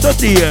tender, so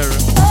dear.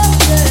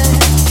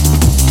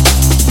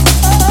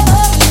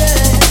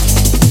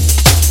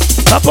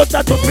 I put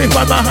that to me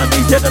on my hand,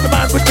 he said, and the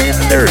man with me in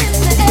the lyrics.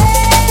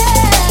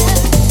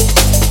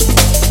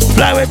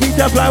 Fly away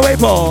Peter, fly away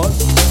Paul.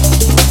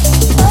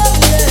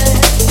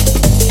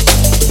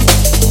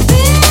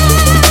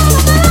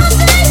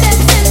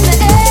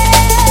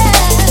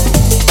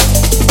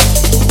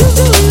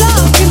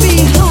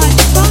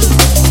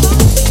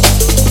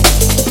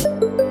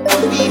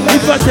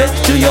 If I said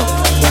to you,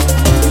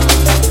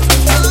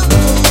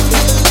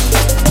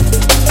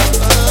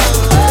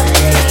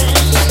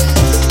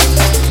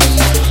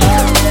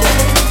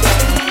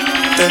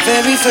 the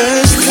very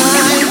first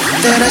time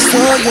that I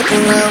saw your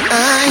brown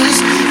eyes,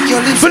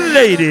 your lips, for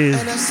ladies,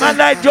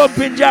 and I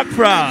jumping Jack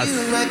Frost.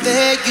 Right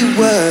there, you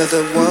were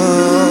the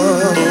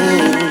one.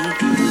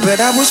 But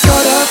I was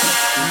caught up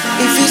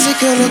in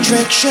physical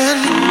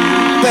attraction,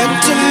 but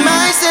to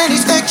my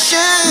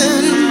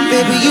satisfaction,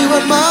 baby, you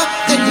were more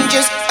than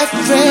just a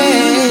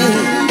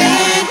friend.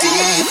 And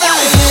if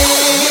I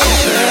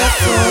ever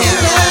fall in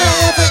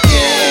love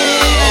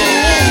again,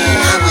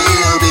 I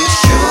will be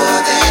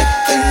sure that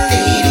the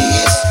need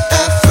is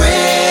a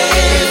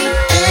friend.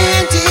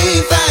 And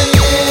if I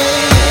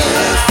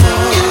ever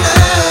fall in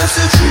love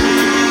so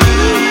true,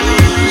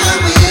 I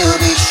will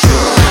be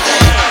sure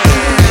that the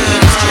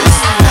need is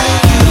just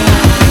like you.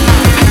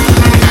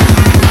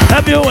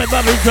 Have you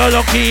ever been so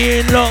lucky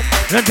in love?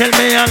 Don't tell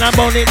me all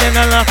about it, then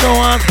I'll have to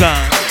ask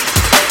God.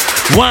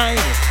 Why?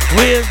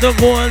 Where's the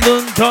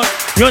golden touch?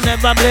 You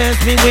never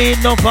blessed me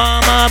with no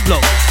farmer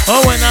blood.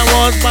 Oh, when I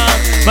was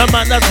born, my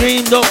mother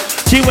dreamed up.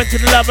 She went to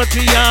the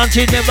laboratory and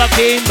she never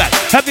came back.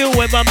 Have you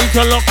ever been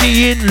so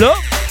lucky in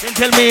love? Then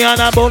tell me all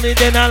about it,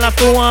 then I'll have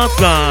to ask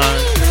God.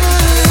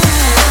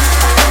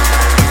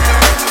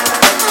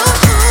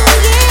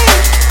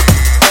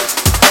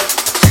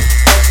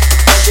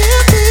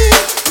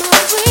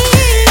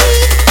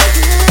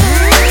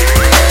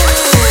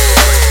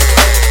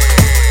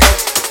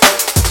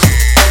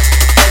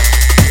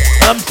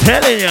 I'm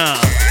telling ya.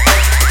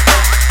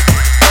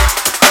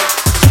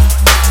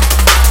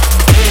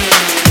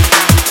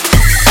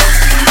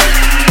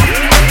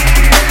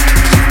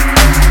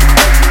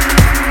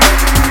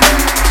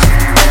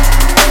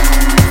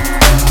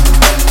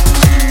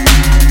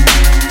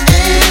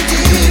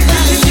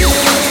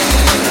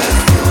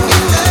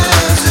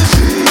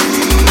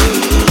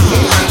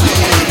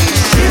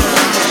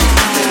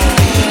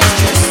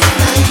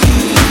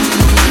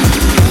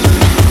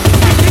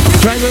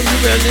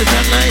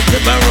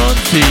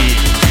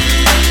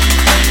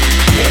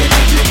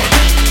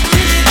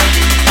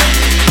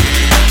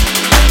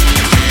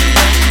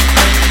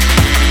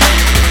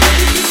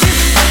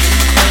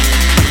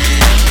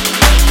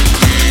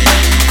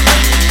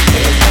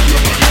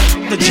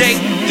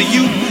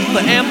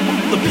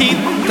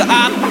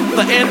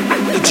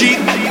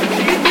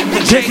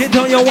 Take it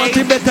how you want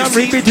it, better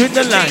read between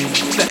the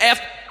lines. The F,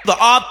 the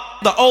R,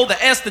 the O,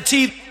 the S, the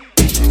T.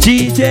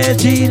 She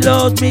says she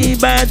loves me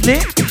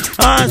badly.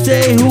 I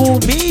say who,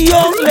 me,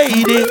 young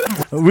lady.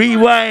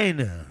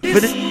 Rewind.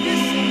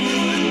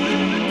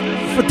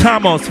 For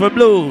Thomas, for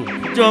Blue,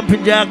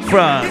 Jumping Jack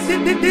Frost.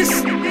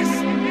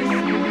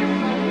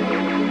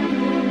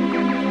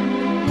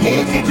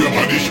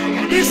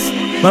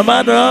 My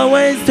mother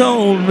always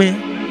told me,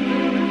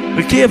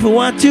 be careful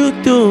what you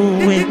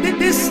doing.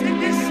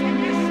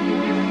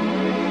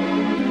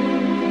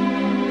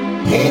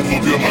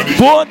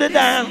 Pour the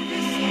down.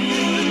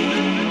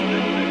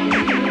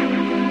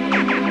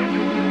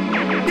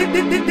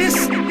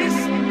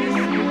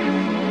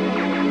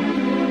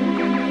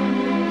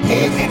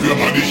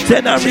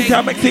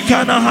 Senorita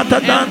Mexicana hotter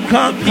than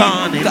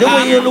Cancani. The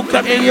way you look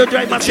at me, you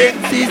drive my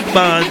sexy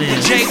body.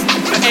 The J,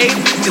 the A,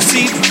 the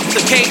C,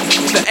 the K,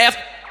 the F,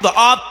 the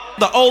R,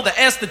 the O, the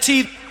S, the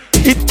T.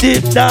 It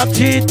did that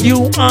shit,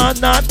 you are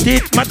not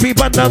it. My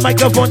people on the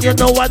microphone, you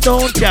know I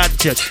don't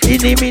catch it.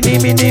 Ini, mini,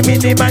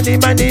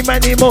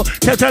 money, mo.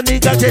 Tell a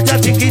nigga, tell a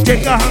tinky,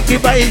 take a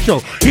hunky by his show.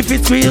 If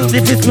it's real,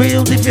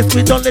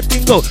 don't let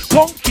him go.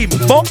 Conk him,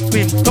 bump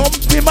him, thump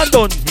him, and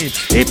done him.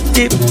 If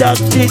did that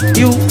shit,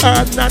 you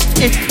are not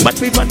it. My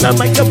people on the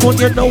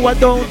microphone, you know I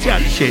don't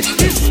catch shit.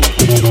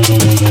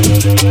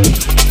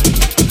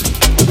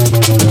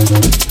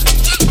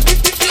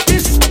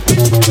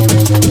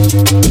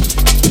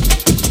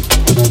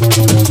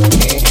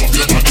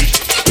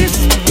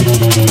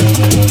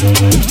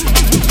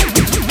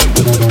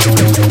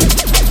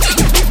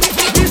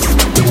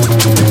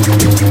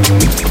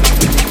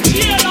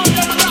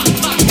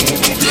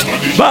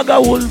 Bag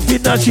a wolf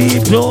in a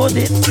sheep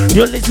clothing.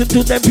 You listen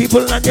to them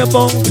people and your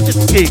bones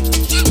stick.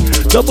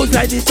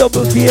 Double-sided,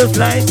 double feels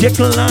like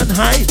Jekyll and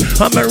Hyde.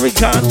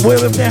 American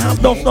where if they have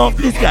enough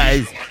these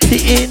guys.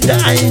 See in the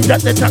eyes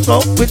that they talk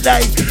up with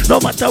light. No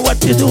matter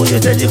what you do,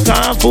 you say you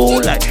can't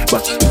fool like.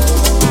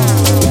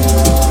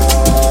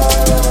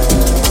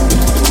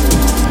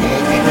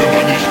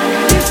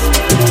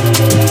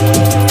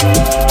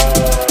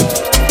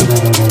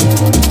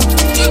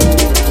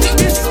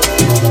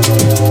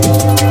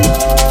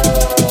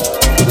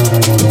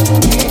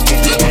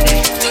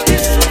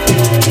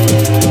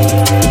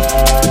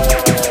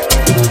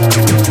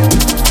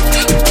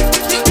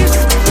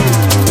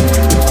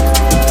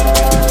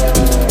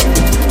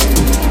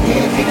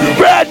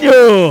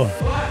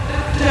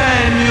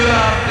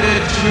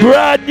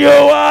 Brand new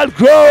all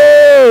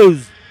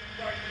crows.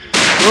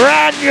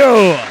 Brand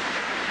new.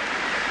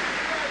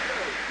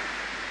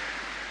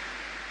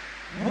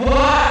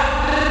 What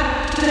the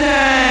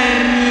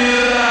time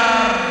you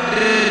have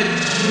the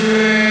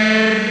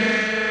dread?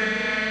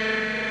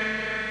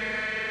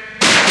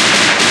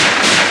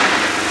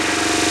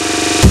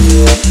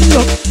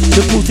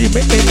 The pussy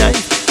make me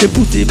nice. The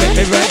pussy make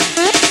me right.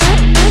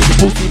 The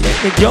pussy make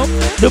me jump.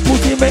 The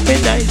pussy make me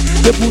nice.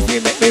 The pussy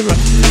make me run.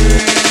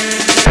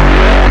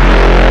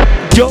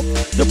 Jump,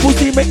 the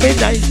pussy make me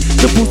nice.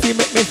 The pussy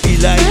make me feel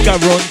like I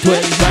run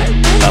 12 miles.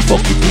 I fuck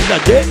it in a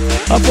day,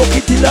 I fuck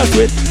it till I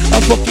sweat. I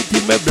fuck it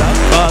in my black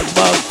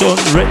bag done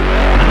red.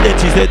 And then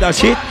she said that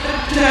shit.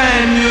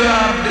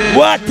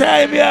 What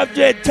time you have,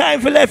 Jet?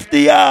 Time for left the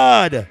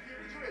yard.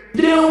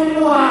 They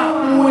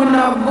want when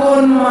a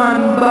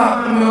gunman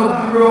back me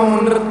up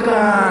round the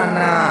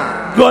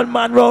corner.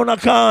 Gunman round the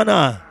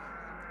corner.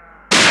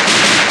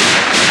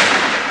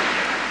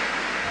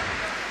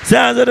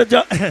 Sounds of the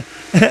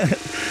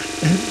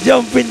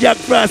Jumping Jack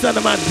Frost on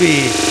the mat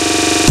beat.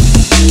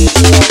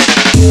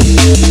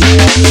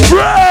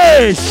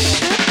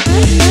 Fresh!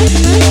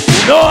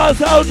 North,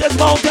 South, and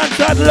Mountain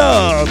Side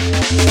Love.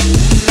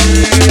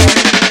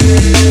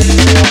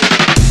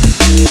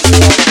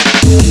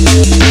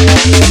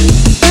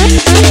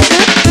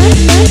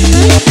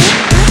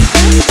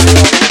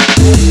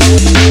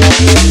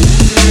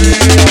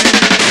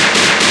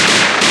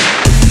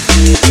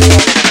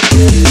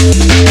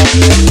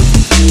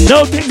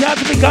 No things have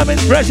to be coming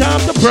fresh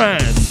off the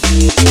press.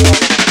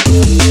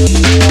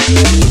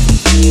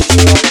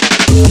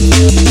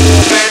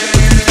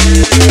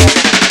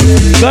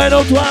 Going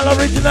out to all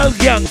original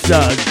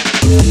gangsters.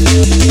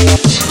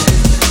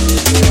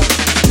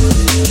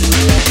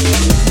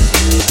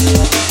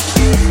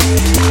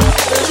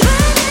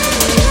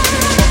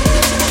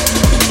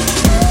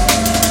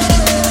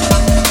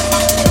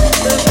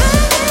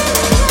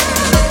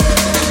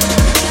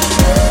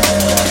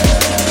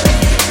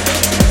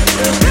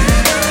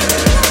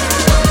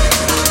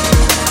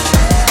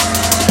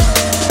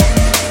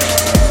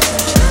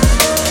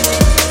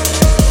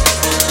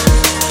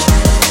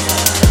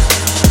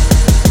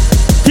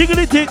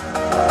 Tick.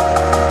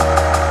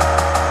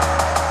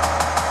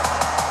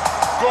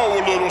 Go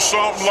a little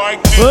something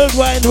like this.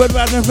 Worldwide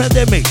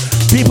pandemic.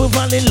 People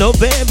fall in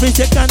love every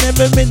second,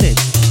 every minute.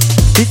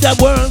 It's a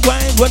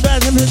worldwide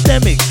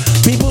pandemic.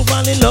 People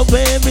fall in love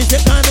every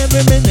second,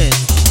 every minute.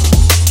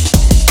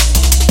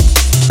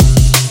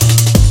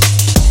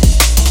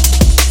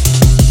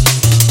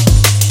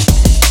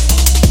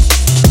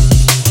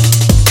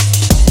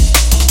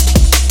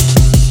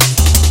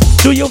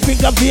 Do you think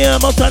think of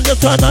famous and you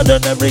turn on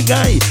every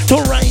guy. To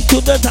right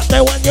to the top,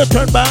 they want you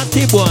turn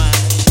party boy.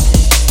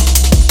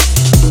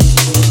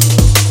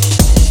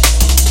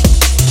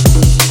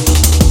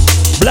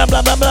 Blah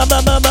blah blah blah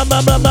blah blah blah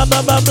blah blah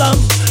blah blah blah.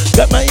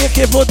 Got my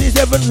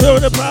AK-47, no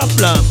the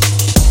problem.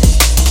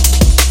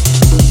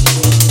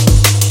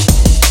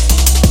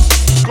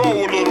 Go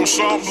a little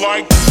something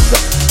like.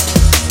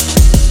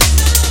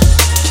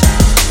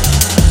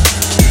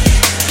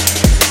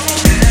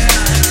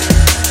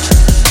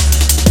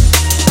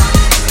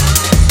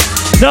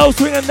 No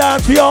swing and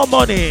dance for your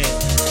money.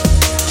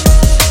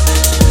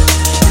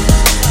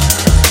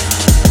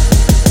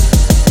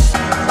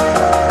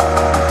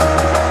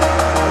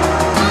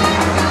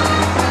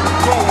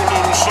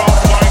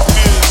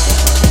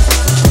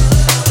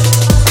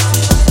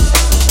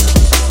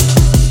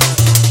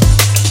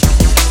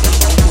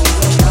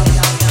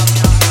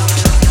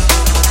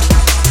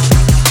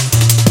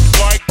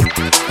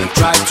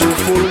 Try to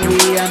fool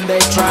me and they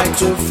try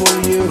to fool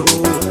you.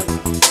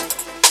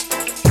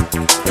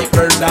 They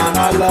burn down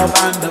our love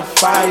and the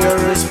fire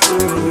is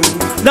through.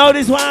 Now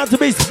this one has to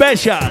be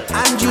special.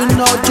 And you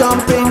know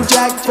jumping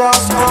Jack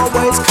Frost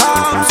always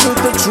comes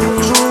with the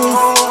truth.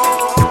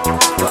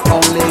 The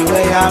only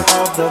way out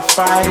of the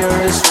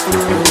fire is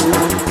through.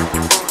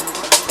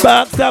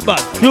 Backstabber,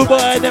 you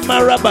boy them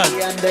a robber.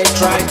 And they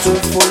try to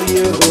fool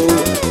you.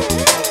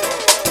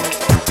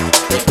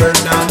 Burn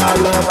down our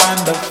love and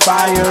the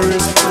fire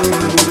is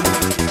through.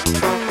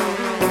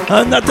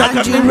 And attack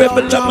of the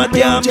rebel of my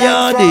damn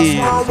yardie.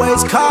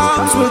 Always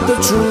comes with the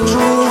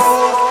truth.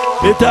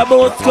 It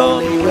about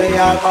come. Only way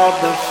out of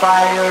the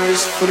fire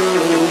is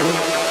through.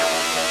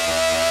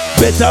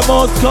 Better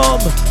must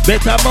come,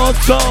 better must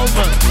come.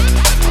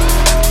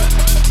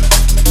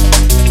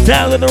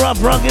 Down in the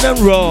rough, rugged and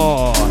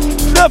raw.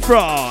 The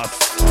Frost.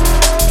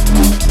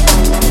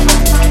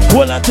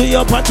 Hold on to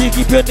your party,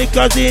 keep your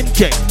knickers in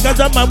check. Cause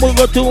a man will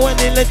go to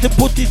any let to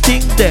put his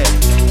thing there.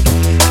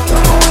 The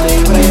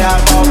only way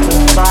out of the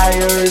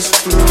fire is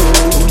through.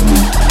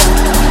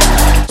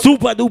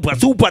 Super duper,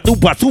 super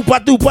duper, super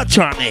duper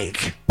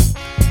tronic.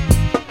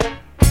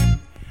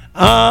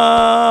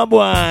 Ah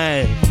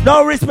boy.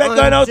 No respect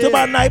going out to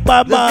my night,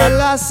 Baba. The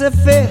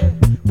philosophy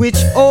which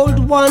old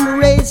one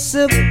race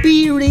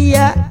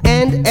superior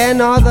and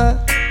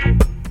another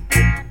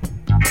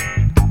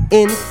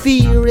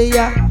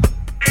inferior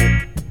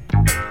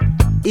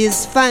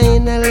is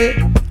finally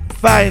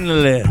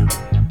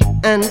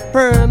and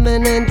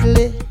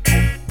permanently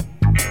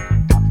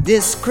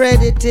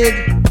discredited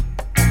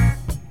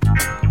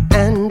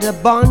and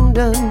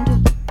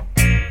abandoned.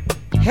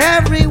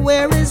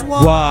 Everywhere is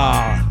war.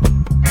 Wow.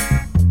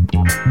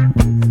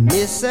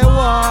 It's a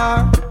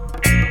war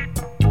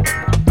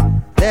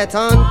that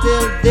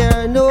until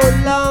they're no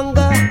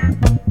longer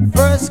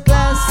first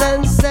class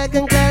and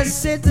second class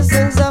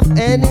citizens of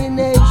any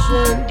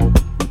nation.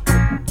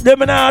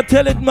 Them and I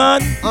tell it,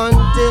 man.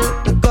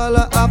 Until the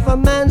color of a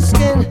man's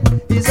skin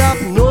is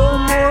of no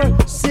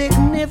more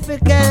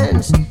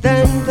significance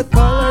than the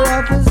color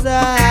of his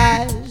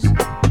eyes.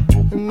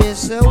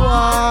 Miss a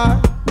war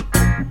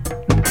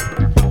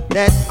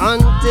that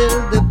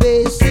until the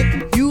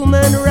basic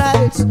human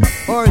rights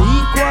are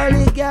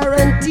equally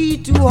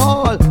guaranteed to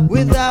all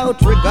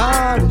without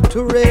regard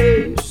to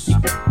race.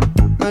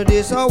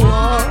 This a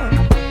war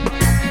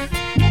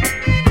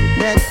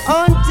that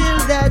until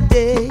that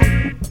day,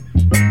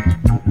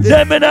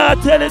 them and I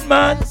tell it,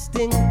 man.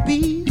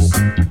 Peace,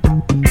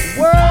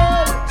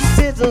 world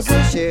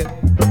citizenship,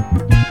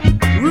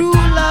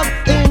 rule of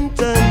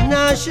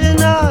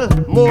international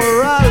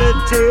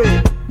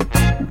morality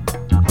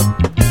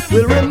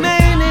will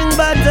remaining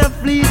but a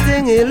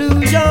fleeting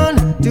illusion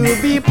to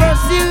be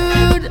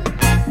pursued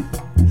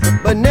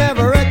but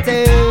never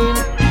attained.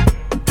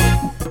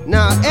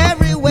 Now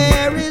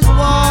everywhere is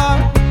war,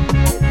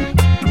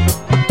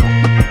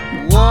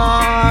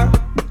 war.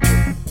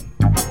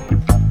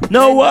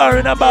 No war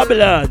in a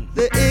Babylon.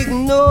 The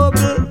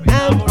ignoble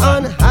and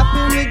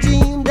unhappy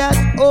regime that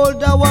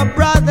hold our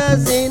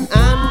brothers in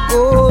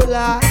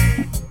Angola,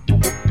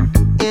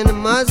 in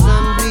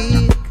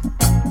Mozambique,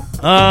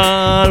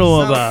 all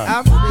over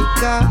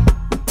Africa,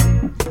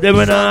 them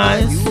and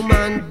I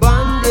human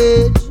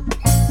bondage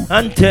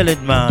and tell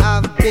it, man.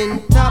 Have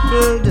been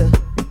toppled,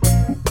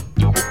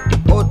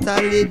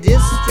 utterly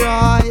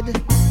destroyed.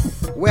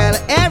 Well,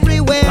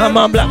 everywhere I'm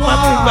a black man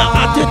with my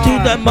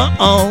attitude and my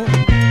own.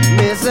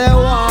 Miss a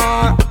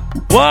war.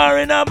 War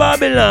in a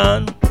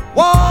Babylon.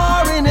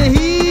 War in the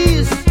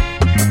east.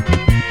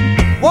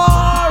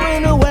 War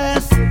in the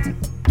west.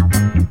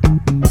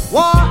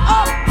 War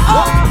up,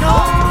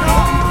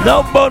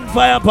 no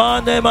bonfire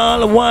upon them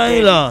all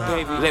while.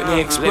 Let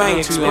me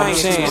explain to you what I'm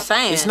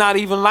saying. It's not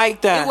even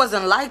like that. It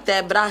wasn't like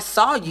that, but I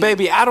saw you.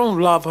 Baby, I don't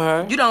love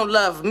her. You don't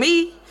love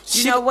me?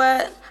 You know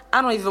what?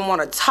 I don't even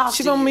want to talk to you.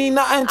 She don't mean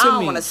nothing to me. I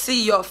don't want to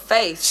see your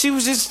face. She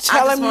was just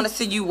telling me. I just want to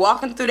see you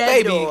walking through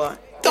that door.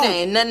 It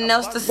ain't nothing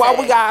else to say. Why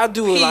we gotta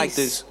do it like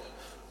this?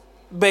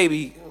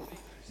 Baby.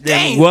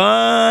 Then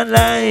one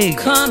like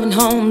coming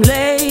home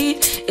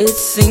late. It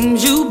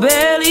seems you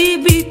barely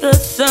beat the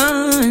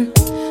sun.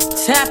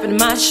 tapping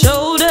my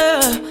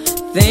shoulder,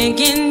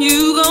 thinking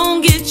you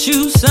gon' get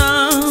you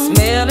some.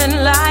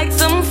 Smelling like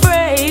some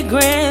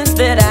fragrance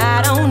that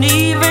I don't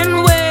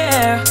even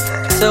wear.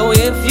 So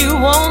if you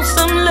want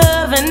some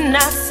loving,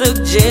 I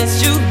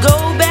suggest you go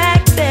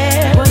back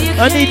there. Well,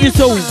 I need you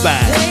so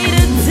bad.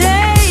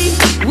 Day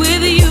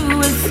with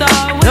you is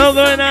always. Now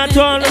going out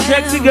to all the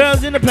sexy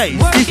girls in the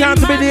place. This time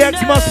to be the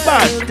Xmas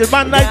Bash. The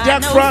band like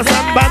Jack Frost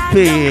and Bad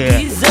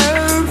Pay.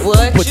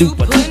 What you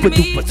put me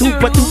through,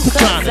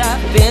 'cause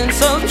I've been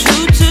so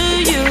true to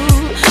you.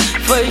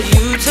 For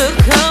you to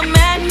come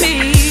at me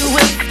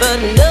with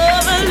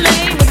another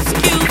lame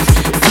excuse.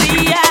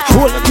 See,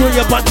 hold on to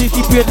your body,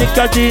 keep your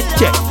niggas in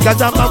check.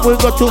 'Cause I'm a will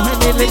go to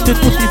any to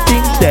put these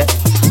things there.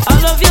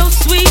 All of your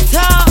sweet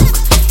talk,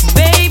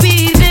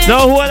 baby.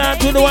 Now hold on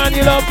to the one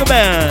you love the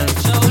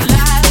best. Your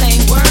lies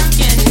ain't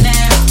working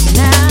now.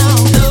 Now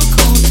look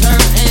who's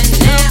hurting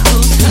now.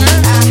 Who's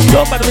hurting?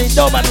 Don't bother me,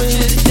 don't bother me.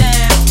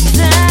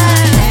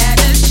 Had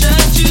to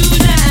shut you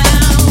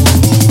down.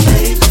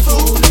 Play the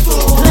fool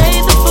before.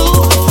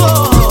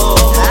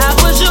 I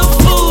was your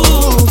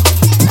fool.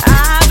 I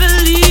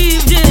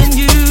believed in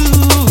you.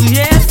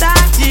 Yes, I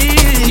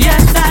did.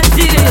 Yes, I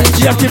did.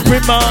 She have to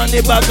bring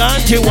money back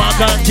and she walk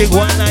and she go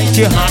and night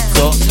she hot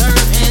so.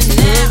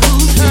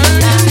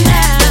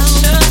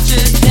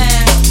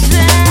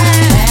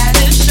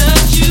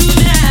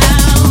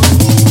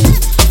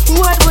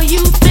 What were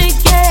you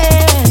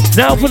thinking?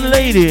 Now for the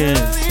ladies.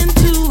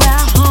 Into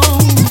our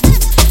home,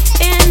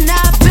 in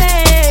our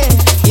bed,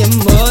 you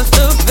must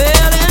have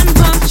fell and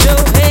bumped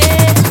your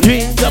head.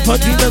 Dreams up for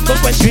dreamers, but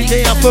when dreams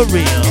they are for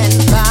real. And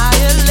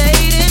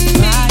violating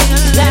me,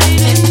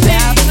 lightning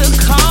about to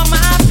calm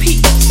my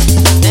peace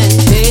and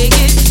take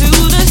it to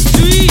the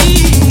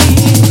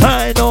street. I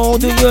know,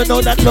 do you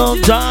know that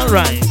love's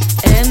alright?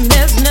 And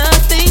there's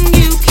nothing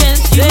you can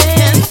say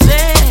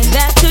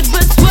that could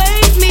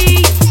persuade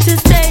me to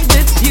stay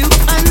with you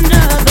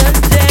another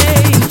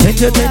day.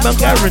 Entertainment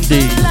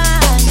guarantee.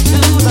 To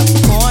the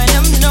point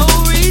of no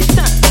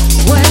return.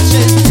 What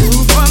you do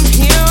from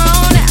here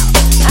on out,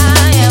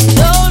 I am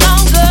no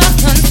longer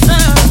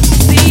concerned.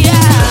 See,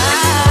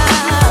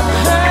 I've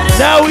heard it.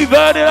 Now we've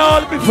heard it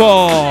all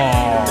before.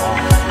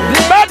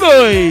 Bad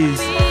boys.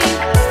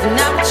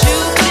 Not what you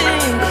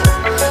think.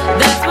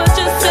 That's what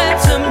you said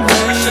to me.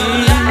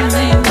 Lies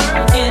ain't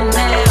working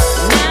now.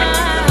 Now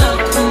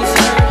look who's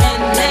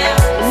hurting now.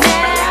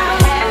 Now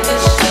had to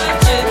shut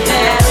you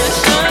down.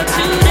 Shut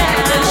you down.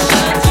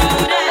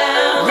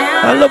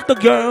 I love the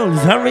girls,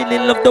 I really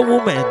love the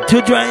woman.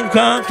 To drive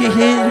cocky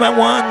is my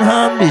one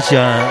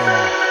ambition.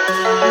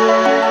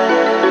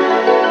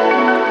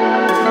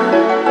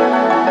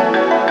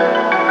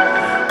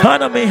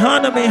 Honor me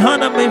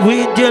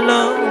with your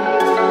love.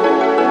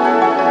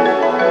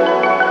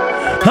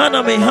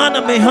 Honor me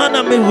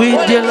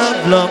with your love,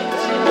 love.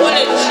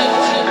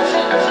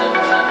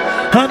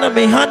 Honor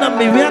me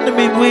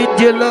with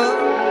your love.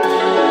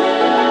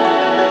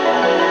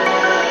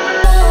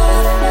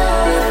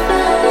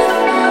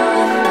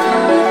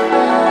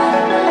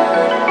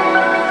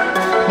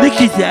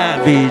 Nicky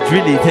Savage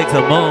really takes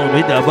a moan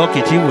with a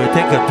bucket. She will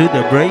take her to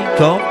the break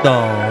of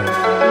dawn.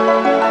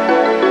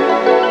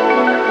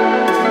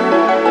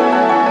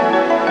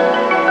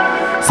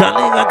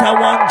 Selling at a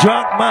one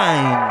drunk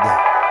mind.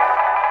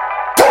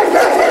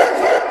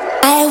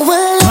 I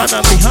will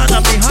Honor me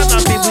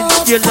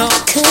with your love.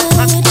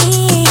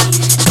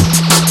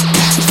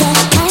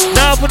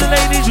 Now for the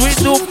ladies we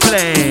do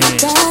play.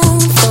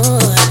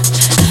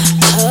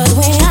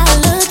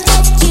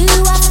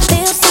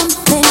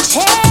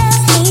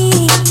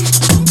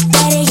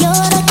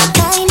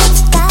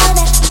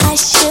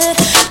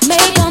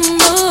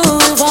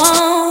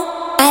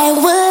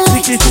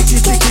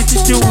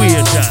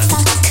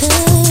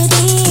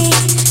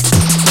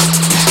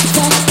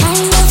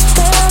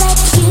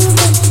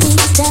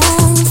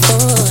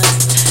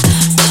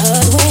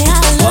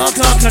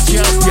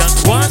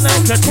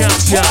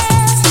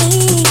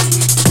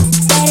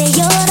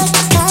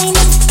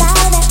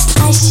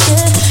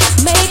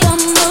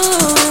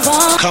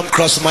 Come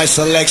cross my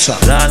selection.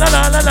 La la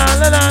la la la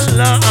la la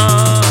la.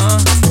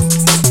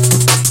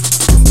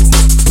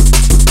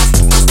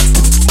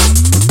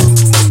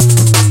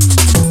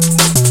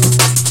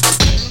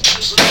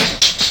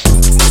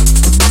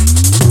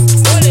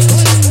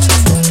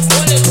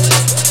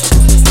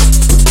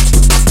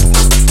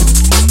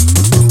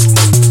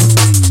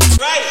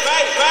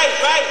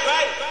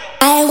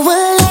 I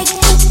would like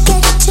to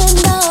get to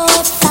know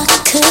if I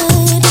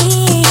could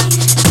be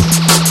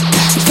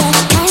the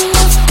kind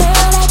of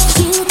girl that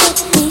you could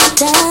be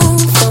down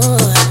for.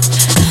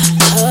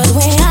 But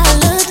when I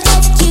look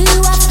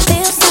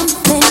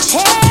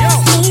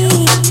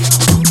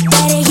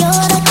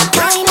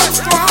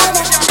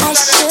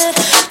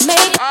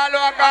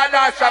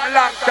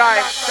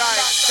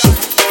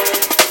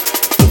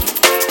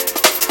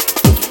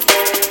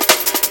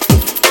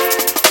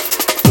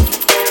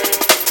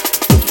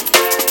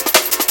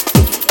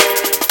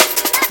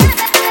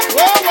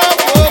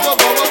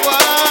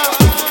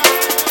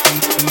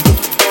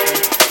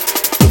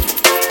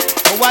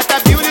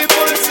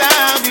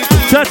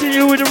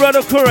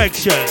brother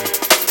correction.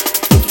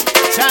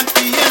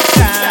 Champion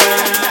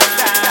sound.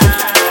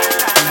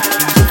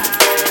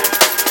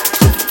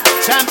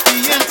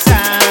 Champion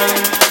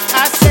sound.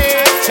 I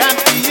say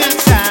champion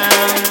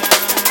sound.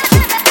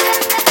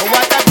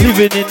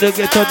 Living in the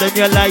ghetto, then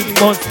your life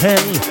must hell.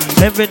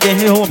 Every day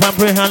you hope and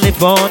pray and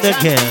live on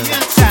again.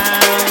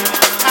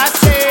 I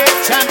say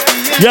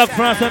champion. You're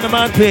cross on the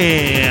man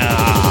pay.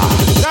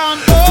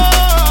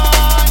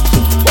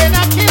 When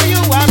I kill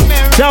you, I'm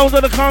married. Sounds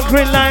of the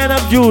concrete lion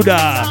of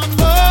Judah.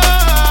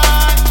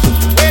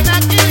 When I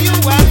kill you,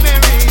 I'm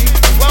married.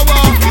 Whoa,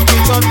 whoa, we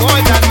kill some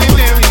boys and we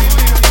married.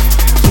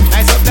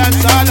 Nice up,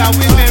 that's all and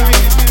we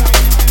married.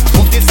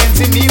 Book the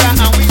Sensimilla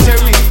and we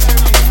cherry.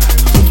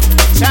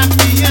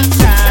 Champion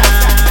sound.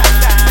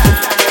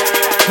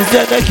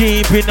 Instead of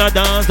keeping a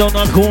dance on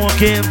a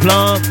cocaine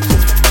plant.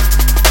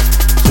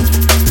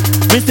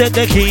 Instead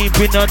of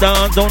keeping a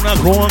dance on a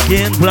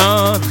cocaine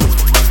plant.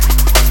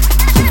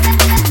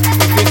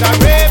 It's a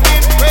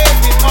raving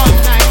all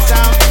night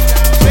sound.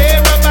 Play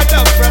rubber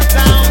duck from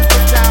town to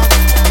town.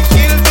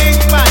 Kill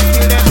big man,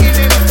 kill them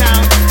in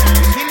town.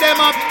 Kill them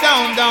up,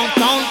 down,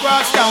 downtown,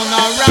 cross down,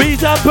 around.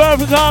 Peace and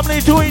perfect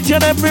harmony to each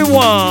and every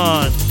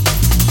one.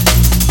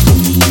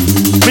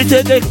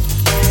 Mr. Dick.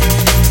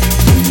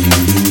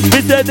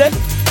 Mr. Dick,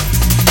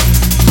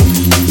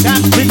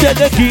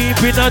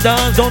 keeping a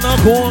dance on a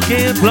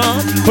cocaine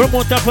plant.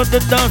 Promoter for the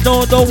dance,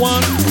 no the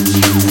one.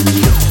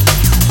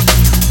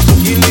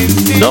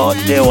 Not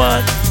the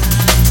one.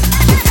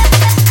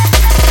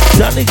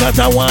 Johnny got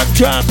a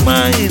one-track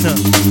mind.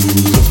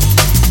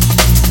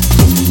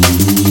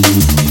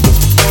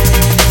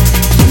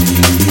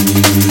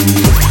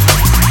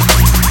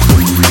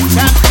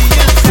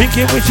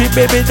 Thinking, wishing,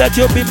 baby, that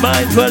you'll be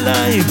mine for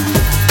life.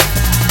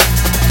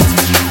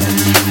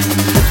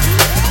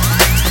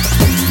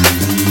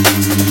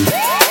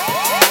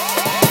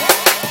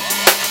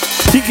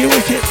 Thinking,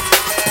 wishing.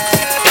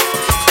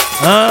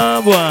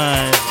 Ah,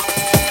 boy.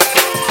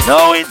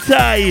 No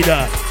inside.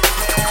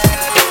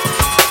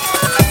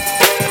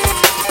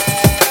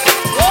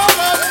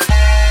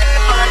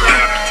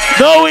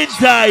 No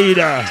inside.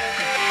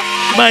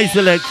 My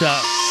selector.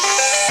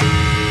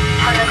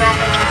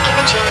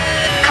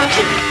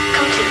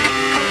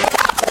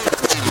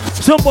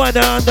 Someone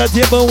on the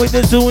table with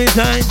the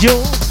suicide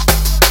Joe.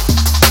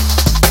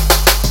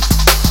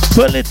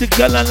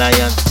 Political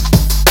alliance.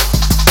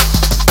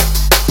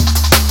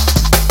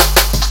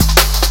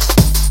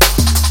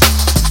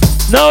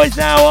 No, it's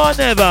now or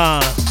never.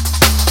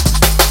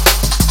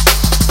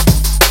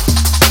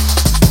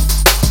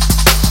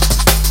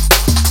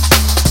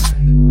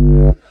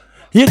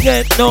 You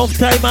get enough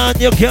time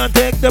and you can't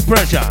take the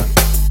pressure.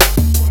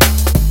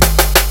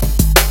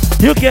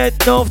 You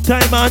get enough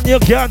time and you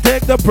can't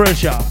take the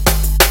pressure.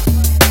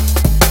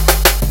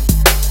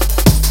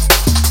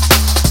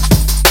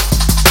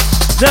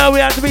 Now we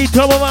have to be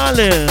Tom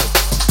O'Malley.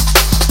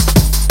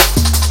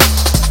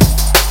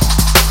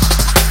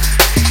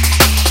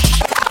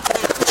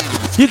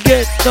 You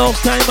get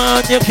enough time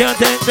and you can't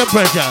take the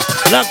pressure.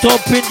 Locked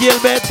up in jail,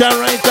 better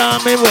right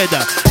arm in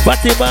weather. But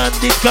the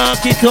bandit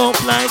can't get up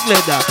like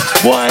leather.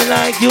 Boy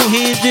like you,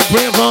 he's the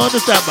brave on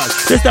the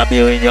Sabbath. They stab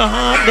you in your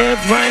heart,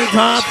 left, right,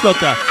 heart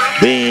flutter.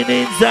 Being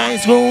inside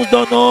schools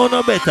don't know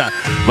no better.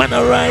 Man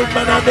a right,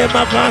 man a them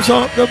a cross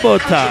up the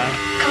butter.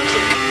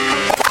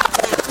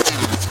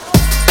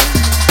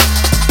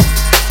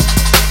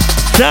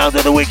 Sound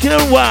of the wicked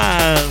and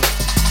wild.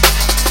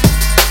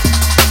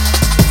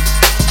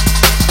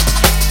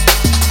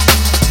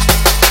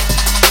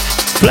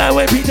 Fly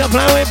away Peter,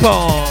 fly away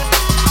Paul.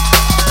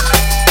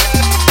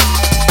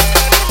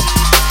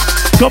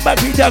 Come back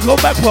Peter, come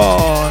back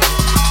Paul.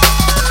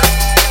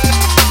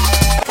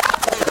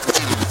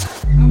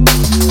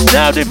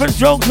 Now different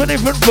strokes for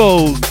different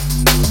foes.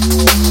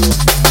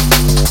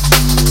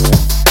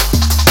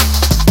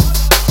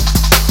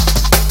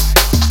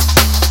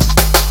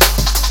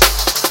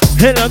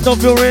 Head on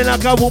don't feel real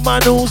like a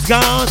woman who's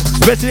gone,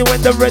 especially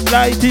when the red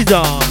light is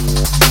on.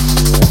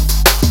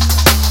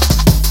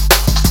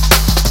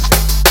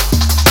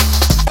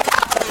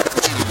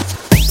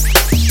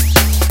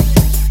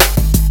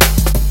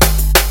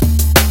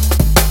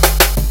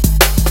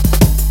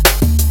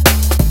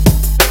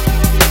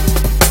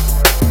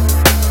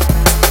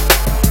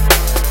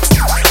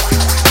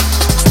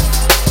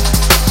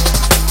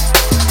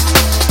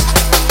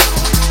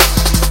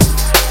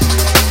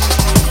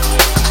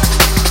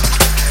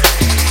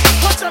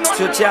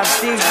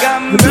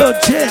 The blood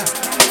check.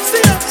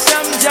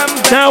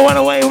 Now one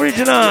away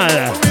original.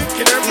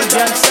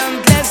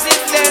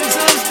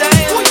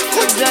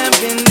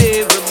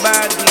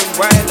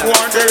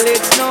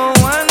 It's no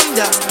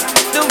wonder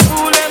the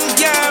fool them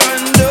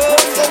Garando.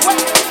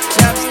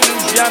 Chapstick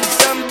drop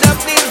some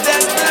toughies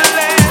that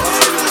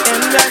last,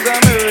 and I gonna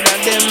murder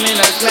them in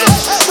a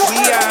class. We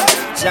are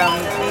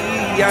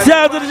champions. Shout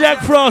out to the Jack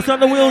Frost on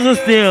the wheels of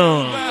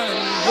steel.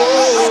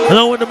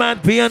 Along with the man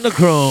P on the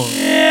crown.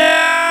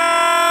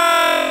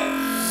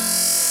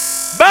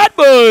 Bad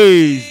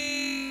boys.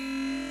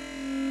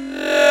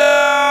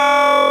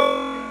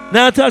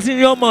 Now tossing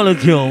your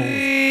molecule.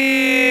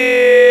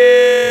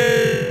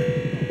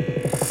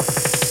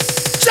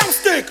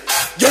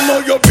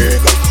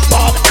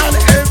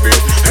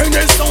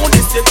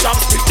 the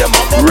chopstick them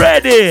up.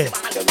 Ready.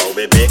 You know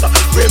we big,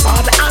 we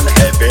bad and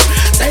heavy.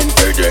 10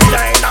 to the 9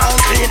 and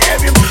clean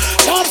heavy.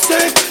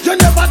 Chopstick, you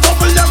never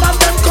double them and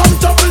them come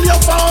double your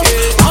phone.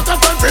 Out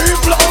of the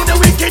people, all the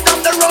wicked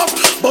and the rough.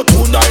 But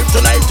tonight,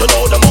 you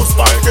know the most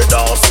find the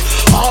dust.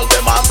 All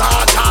them a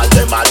talk, all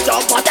them a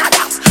jump. What are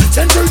that?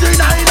 10 to the 9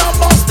 and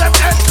bust them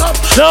head up.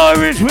 So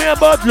rich we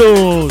about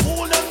lose.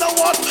 Who them know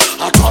what?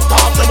 I cut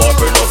off them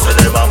up and see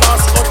them a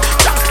mascot.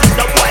 Just keep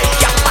the white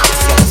cat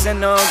mascot. Say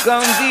no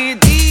come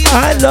DD.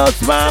 I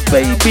lost my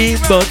baby,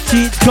 but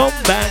she'd come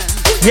back.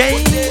 Yeah.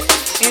 In the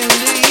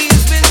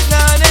east, west,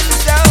 north and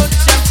south,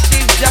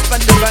 chopstick, drop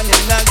and the run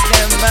and knock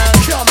them out.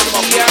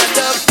 We are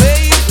the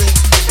favorite.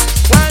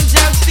 One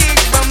chopstick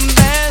from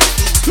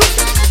best.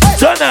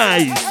 So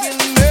nice.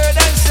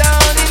 Murder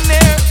sound in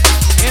there.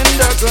 In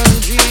the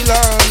country,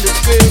 land the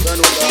square.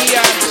 We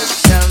are the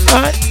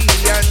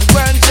champion.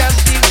 One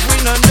chopstick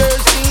bring on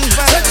nursing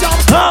van.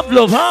 Hard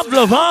love, hard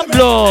love, hard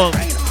love.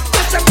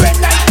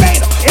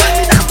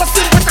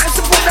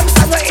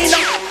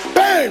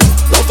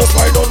 Love the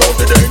slide on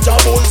the danger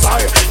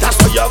bullseye. That's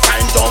why you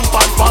find jump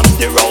on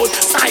the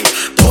roadside.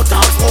 Don't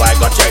ask me I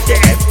got check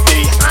the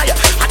FBI.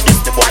 And this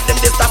the boy them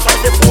this that's why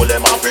they fool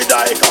them off the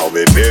die. Cause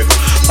we big,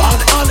 bad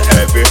and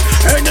heavy.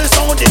 And the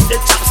sound is the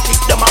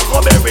chopstick. Them a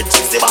go very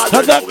cheesy.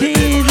 I got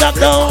keys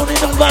locked down in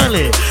the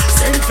valley.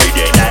 Send for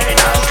the 9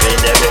 and clean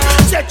heavy.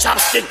 Say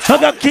chopstick. I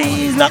got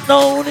keys locked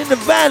down in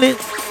the valley.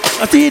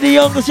 I see the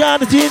younger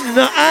shot in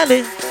the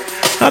alley.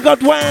 I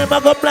got wham, I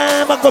got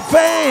blam, I got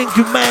thank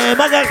you,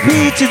 ma'am. I got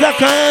peaches, I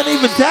can't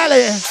even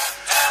tally.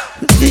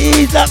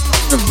 These up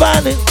in the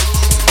valley.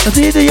 I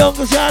see the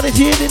younger shot in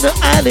the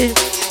alley.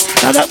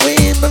 I got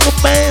wham, I got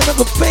bam, I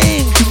got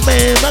thank you,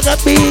 ma'am. I got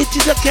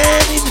peaches, I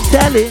can't even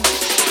tally.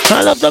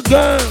 I love the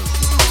girl.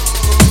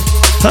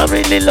 I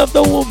really love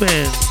the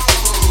woman.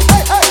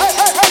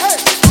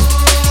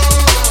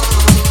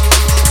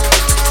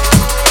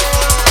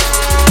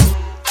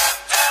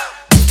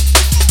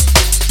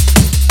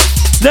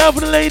 Now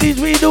for the ladies,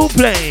 we do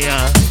play.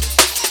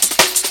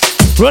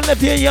 Run up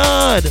your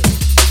yard.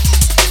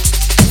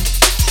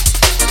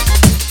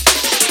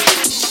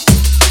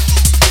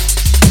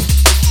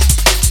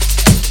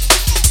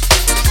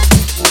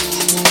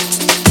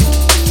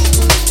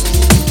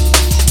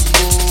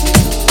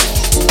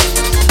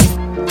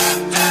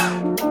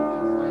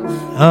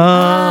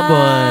 Oh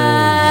boy.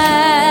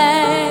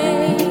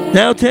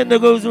 Now Tender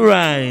goes to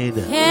ride.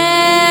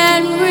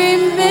 Can't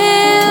remember.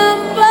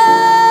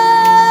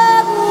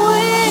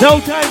 No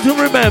time to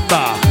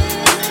remember.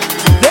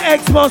 The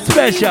Expo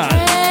special.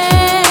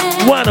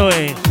 One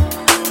away.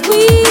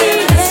 We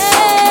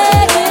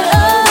had it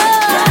all.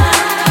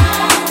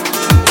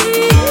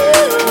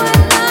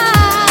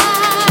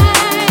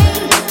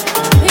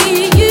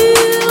 You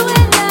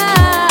and I.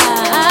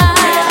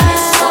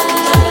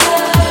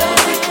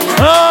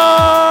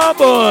 Oh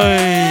boy.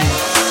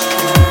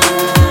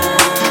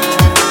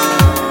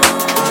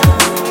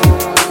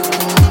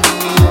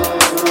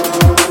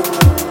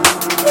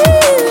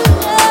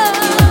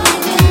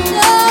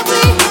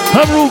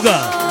 Haruga,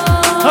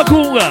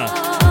 Hakunga.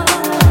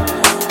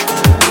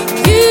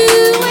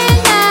 You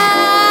and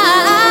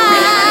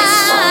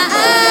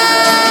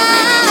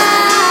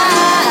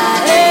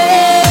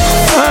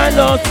I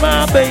lost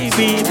my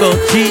baby, but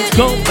she's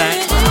come back.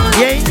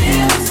 Yeah.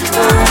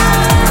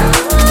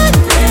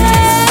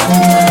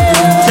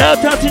 Now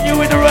touching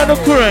you in the run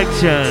of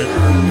correction.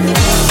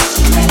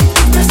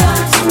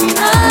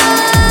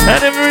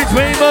 And every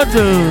 20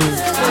 bottles.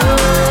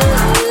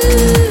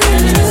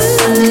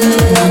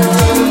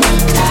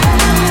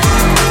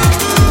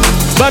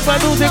 Bad man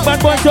music, bad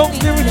boy songs,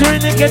 the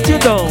return and get you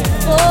down.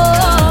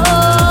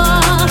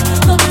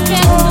 the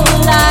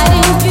candlelight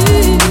and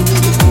you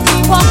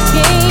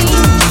walking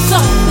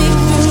softly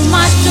through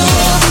my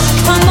door.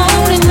 Come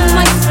on into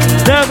my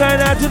street. Now going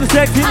out to the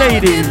sexy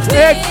ladies.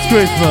 It's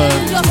Christmas.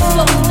 You're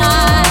so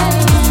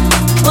nice,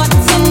 but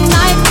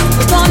tonight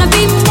we're gonna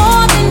be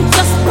more than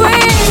just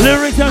friends.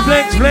 Lyrics and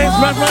flex, right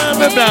round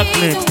the black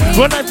lips.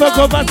 When I fuck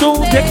over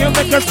soon, take you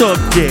make a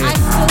subject. I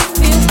still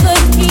feel the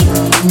heat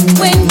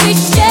when we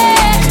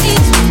share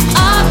each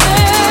other.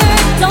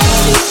 Don't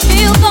you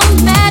feel the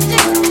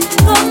magic,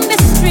 the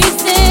mysteries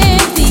in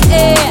the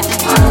air?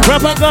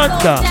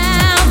 Propaganda.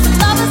 Down to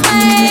Lover's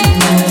Lane,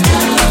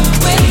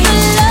 when the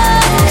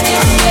love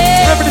is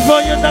there. Every for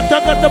you,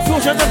 doctor, got the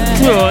push and the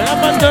throw. I'm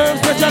a nerve,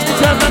 stretch out the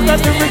time, I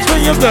got the reach for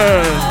you,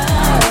 girl.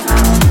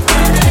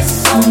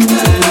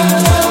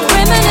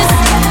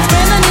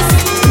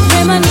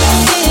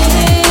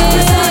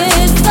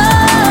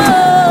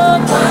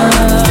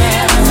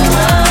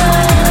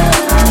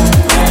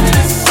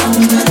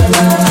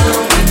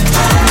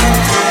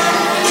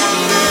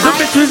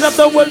 Of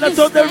the world, that's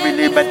all they're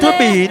really meant to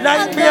be.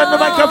 Like me on the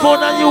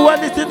microphone and you are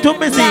listening to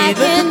me sing.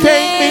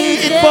 Entertain me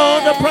in for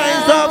the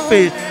price of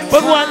it.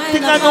 But one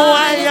thing I know,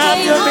 I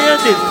am your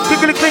music.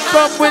 Quickly click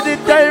up with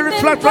it, direct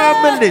flat from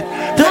a list.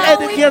 To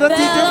educate and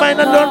teach your mind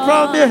and learn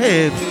from your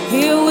head.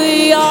 Here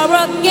we are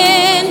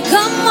again,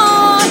 come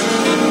on,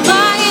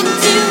 fly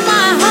into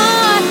my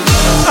heart.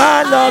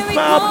 I lost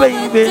my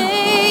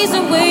baby. crazy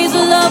ways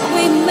of love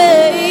we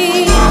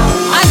made.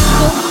 I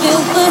still feel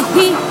the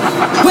heat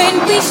when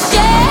we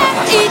share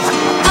each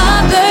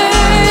other.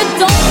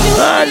 Don't you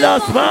I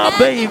lost my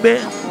baby.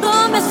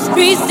 The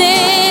mysteries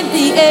in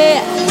the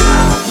air.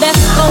 Let's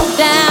go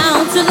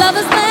down to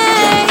Lover's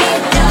Lane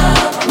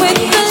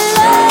with the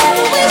love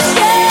we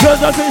share.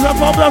 Girls are saying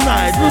from the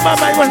night. Lose my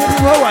mind when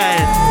it's away.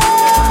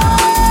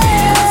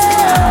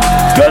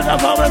 Girls are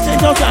from the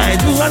same side.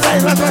 Lose my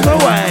mind when it's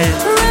away.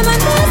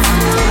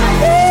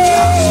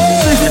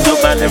 Listen to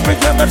my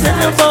lyrics, I'm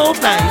telling you about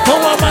night. For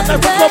a man that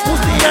took a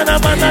pussy and a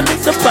man that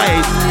licked the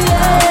pipe.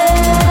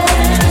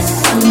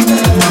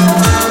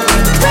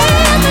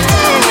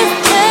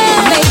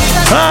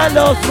 I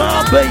lost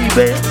my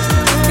baby.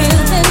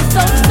 Feeling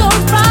so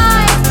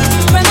right.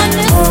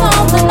 Reminisce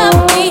on the love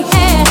we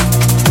had.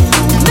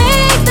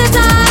 Make the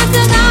time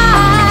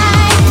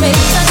tonight. Make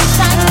the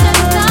time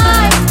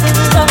tonight.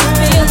 The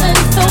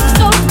feeling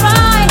so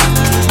right.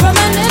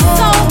 Reminisce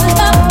on the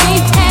love we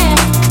had.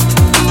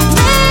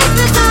 Make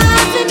the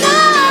time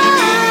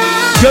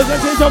tonight. Girls are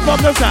saying so from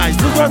the side.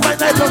 This was my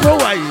night from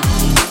Hawaii.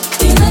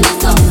 Feeling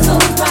so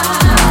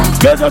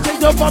right. Girls are saying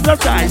so from the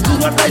side. This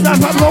was my night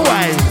from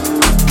Hawaii.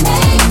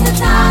 Make the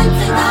time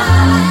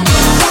tonight.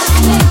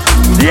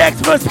 The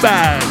Xmas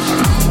Bash.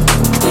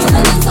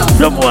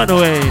 Someone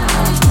away.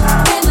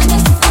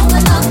 Reminisce on the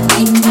love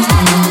we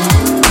had.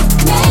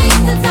 Make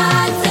the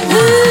time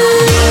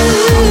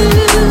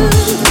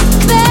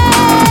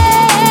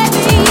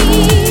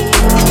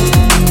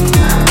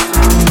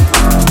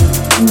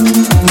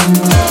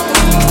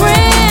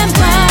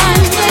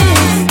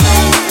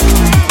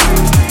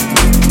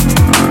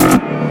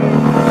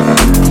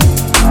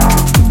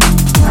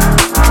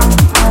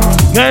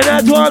And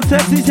that's all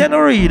sexy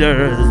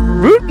senoritas,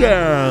 rude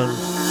girls.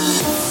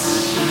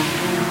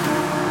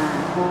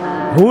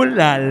 Ooh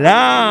la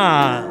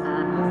la.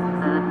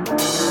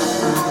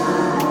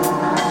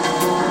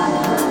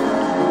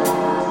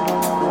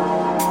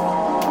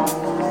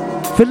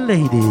 For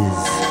ladies,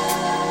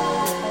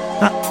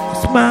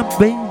 it's my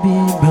baby,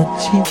 but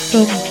she's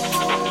gone.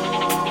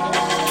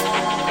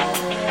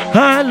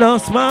 I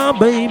lost my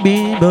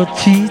baby, but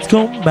she's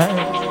come back.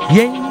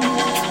 Yeah.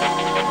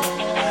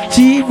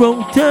 She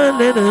wrote a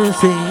letter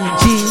saying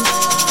she'll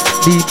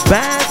be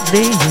back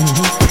there.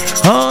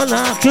 All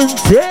I can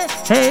say,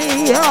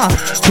 hey,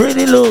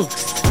 pretty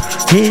looks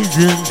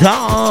isn't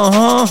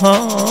all.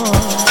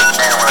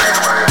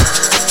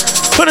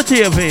 For the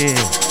TV.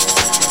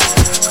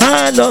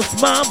 I lost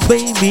my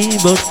baby,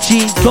 but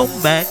she come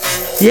back.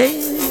 Yeah.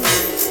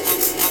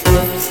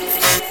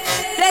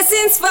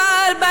 Blessings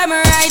fall by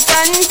my right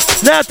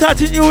hand. Now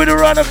touching you with a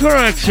run of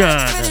correction.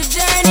 For the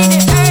journey,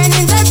 the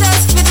earnings are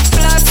just for the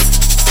plus.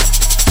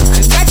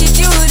 And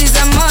gratitude is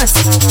a must.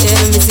 Yeah,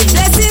 me see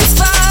blessings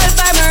fall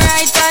by my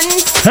right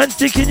hand. And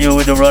sticking you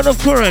with a run of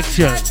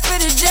correction. For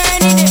the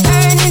journey, the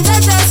earnings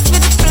are just for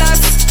the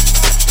plus.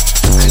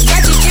 And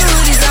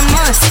gratitude is a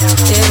must.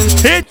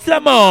 Yeah, it's a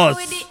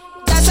must.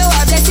 That's how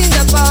our blessings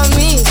upon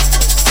me.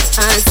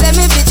 And send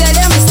me to tell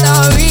them a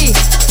story.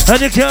 And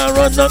you can't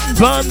run nothing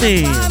from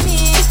me.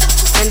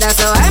 And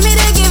that's how I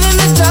made it, give him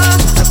a talk.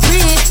 I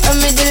breathe, I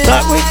made the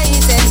light.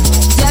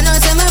 You know,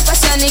 say my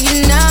passion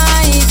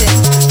ignited.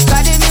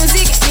 Got the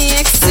music, get me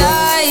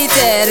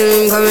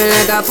excited. Coming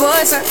like a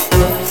potion.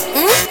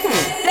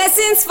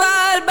 Blessings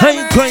fall by I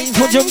ain't crying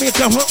for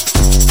Jamaica, huh?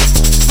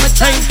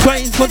 I ain't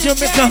crying for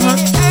Jamaica, huh?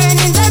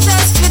 earnings are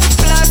just for the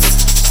plus.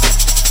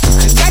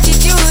 And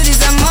gratitude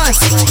is a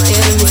must.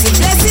 Yeah, me see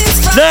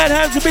blessings fall. That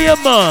has to be a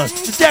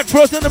must. The Jack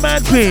Frost and the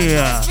Man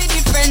Fear.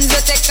 Friends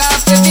that take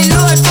off every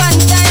load. One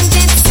time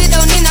did sit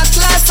down in a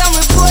class and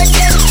we bored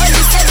them. When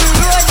you said the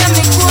road and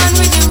me go on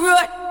with the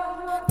road.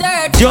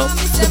 Third jump,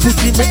 the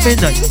pussy make me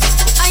nice.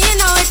 And you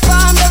know it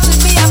formed up to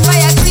be a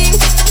fire thing.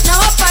 Now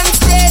up on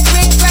stage,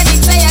 Rick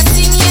Raddick say a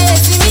sing. Yeah,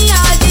 see me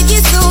all did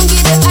you soon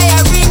get the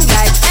higher ring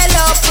like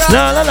hello bro.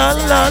 La la la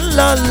la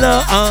la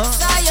la.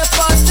 Saw your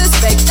poster,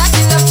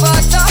 spectacular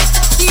photo.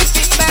 Keep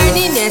it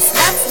burning, yes,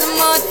 that's the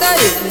motto.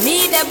 It's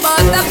me the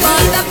butter,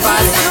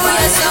 pass through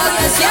your soul,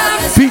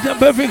 yeah. Peace and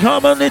perfect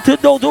harmony to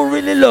those who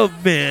really love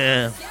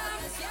me.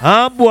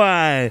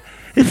 Boy.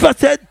 If I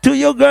said to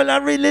you, girl, I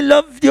really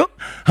love you.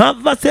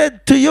 Have I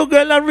said to you,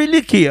 girl, I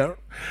really care.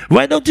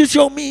 Why don't you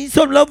show me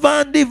some love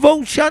and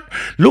devotion?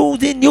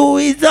 Losing you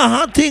is a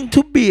hard thing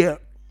to bear.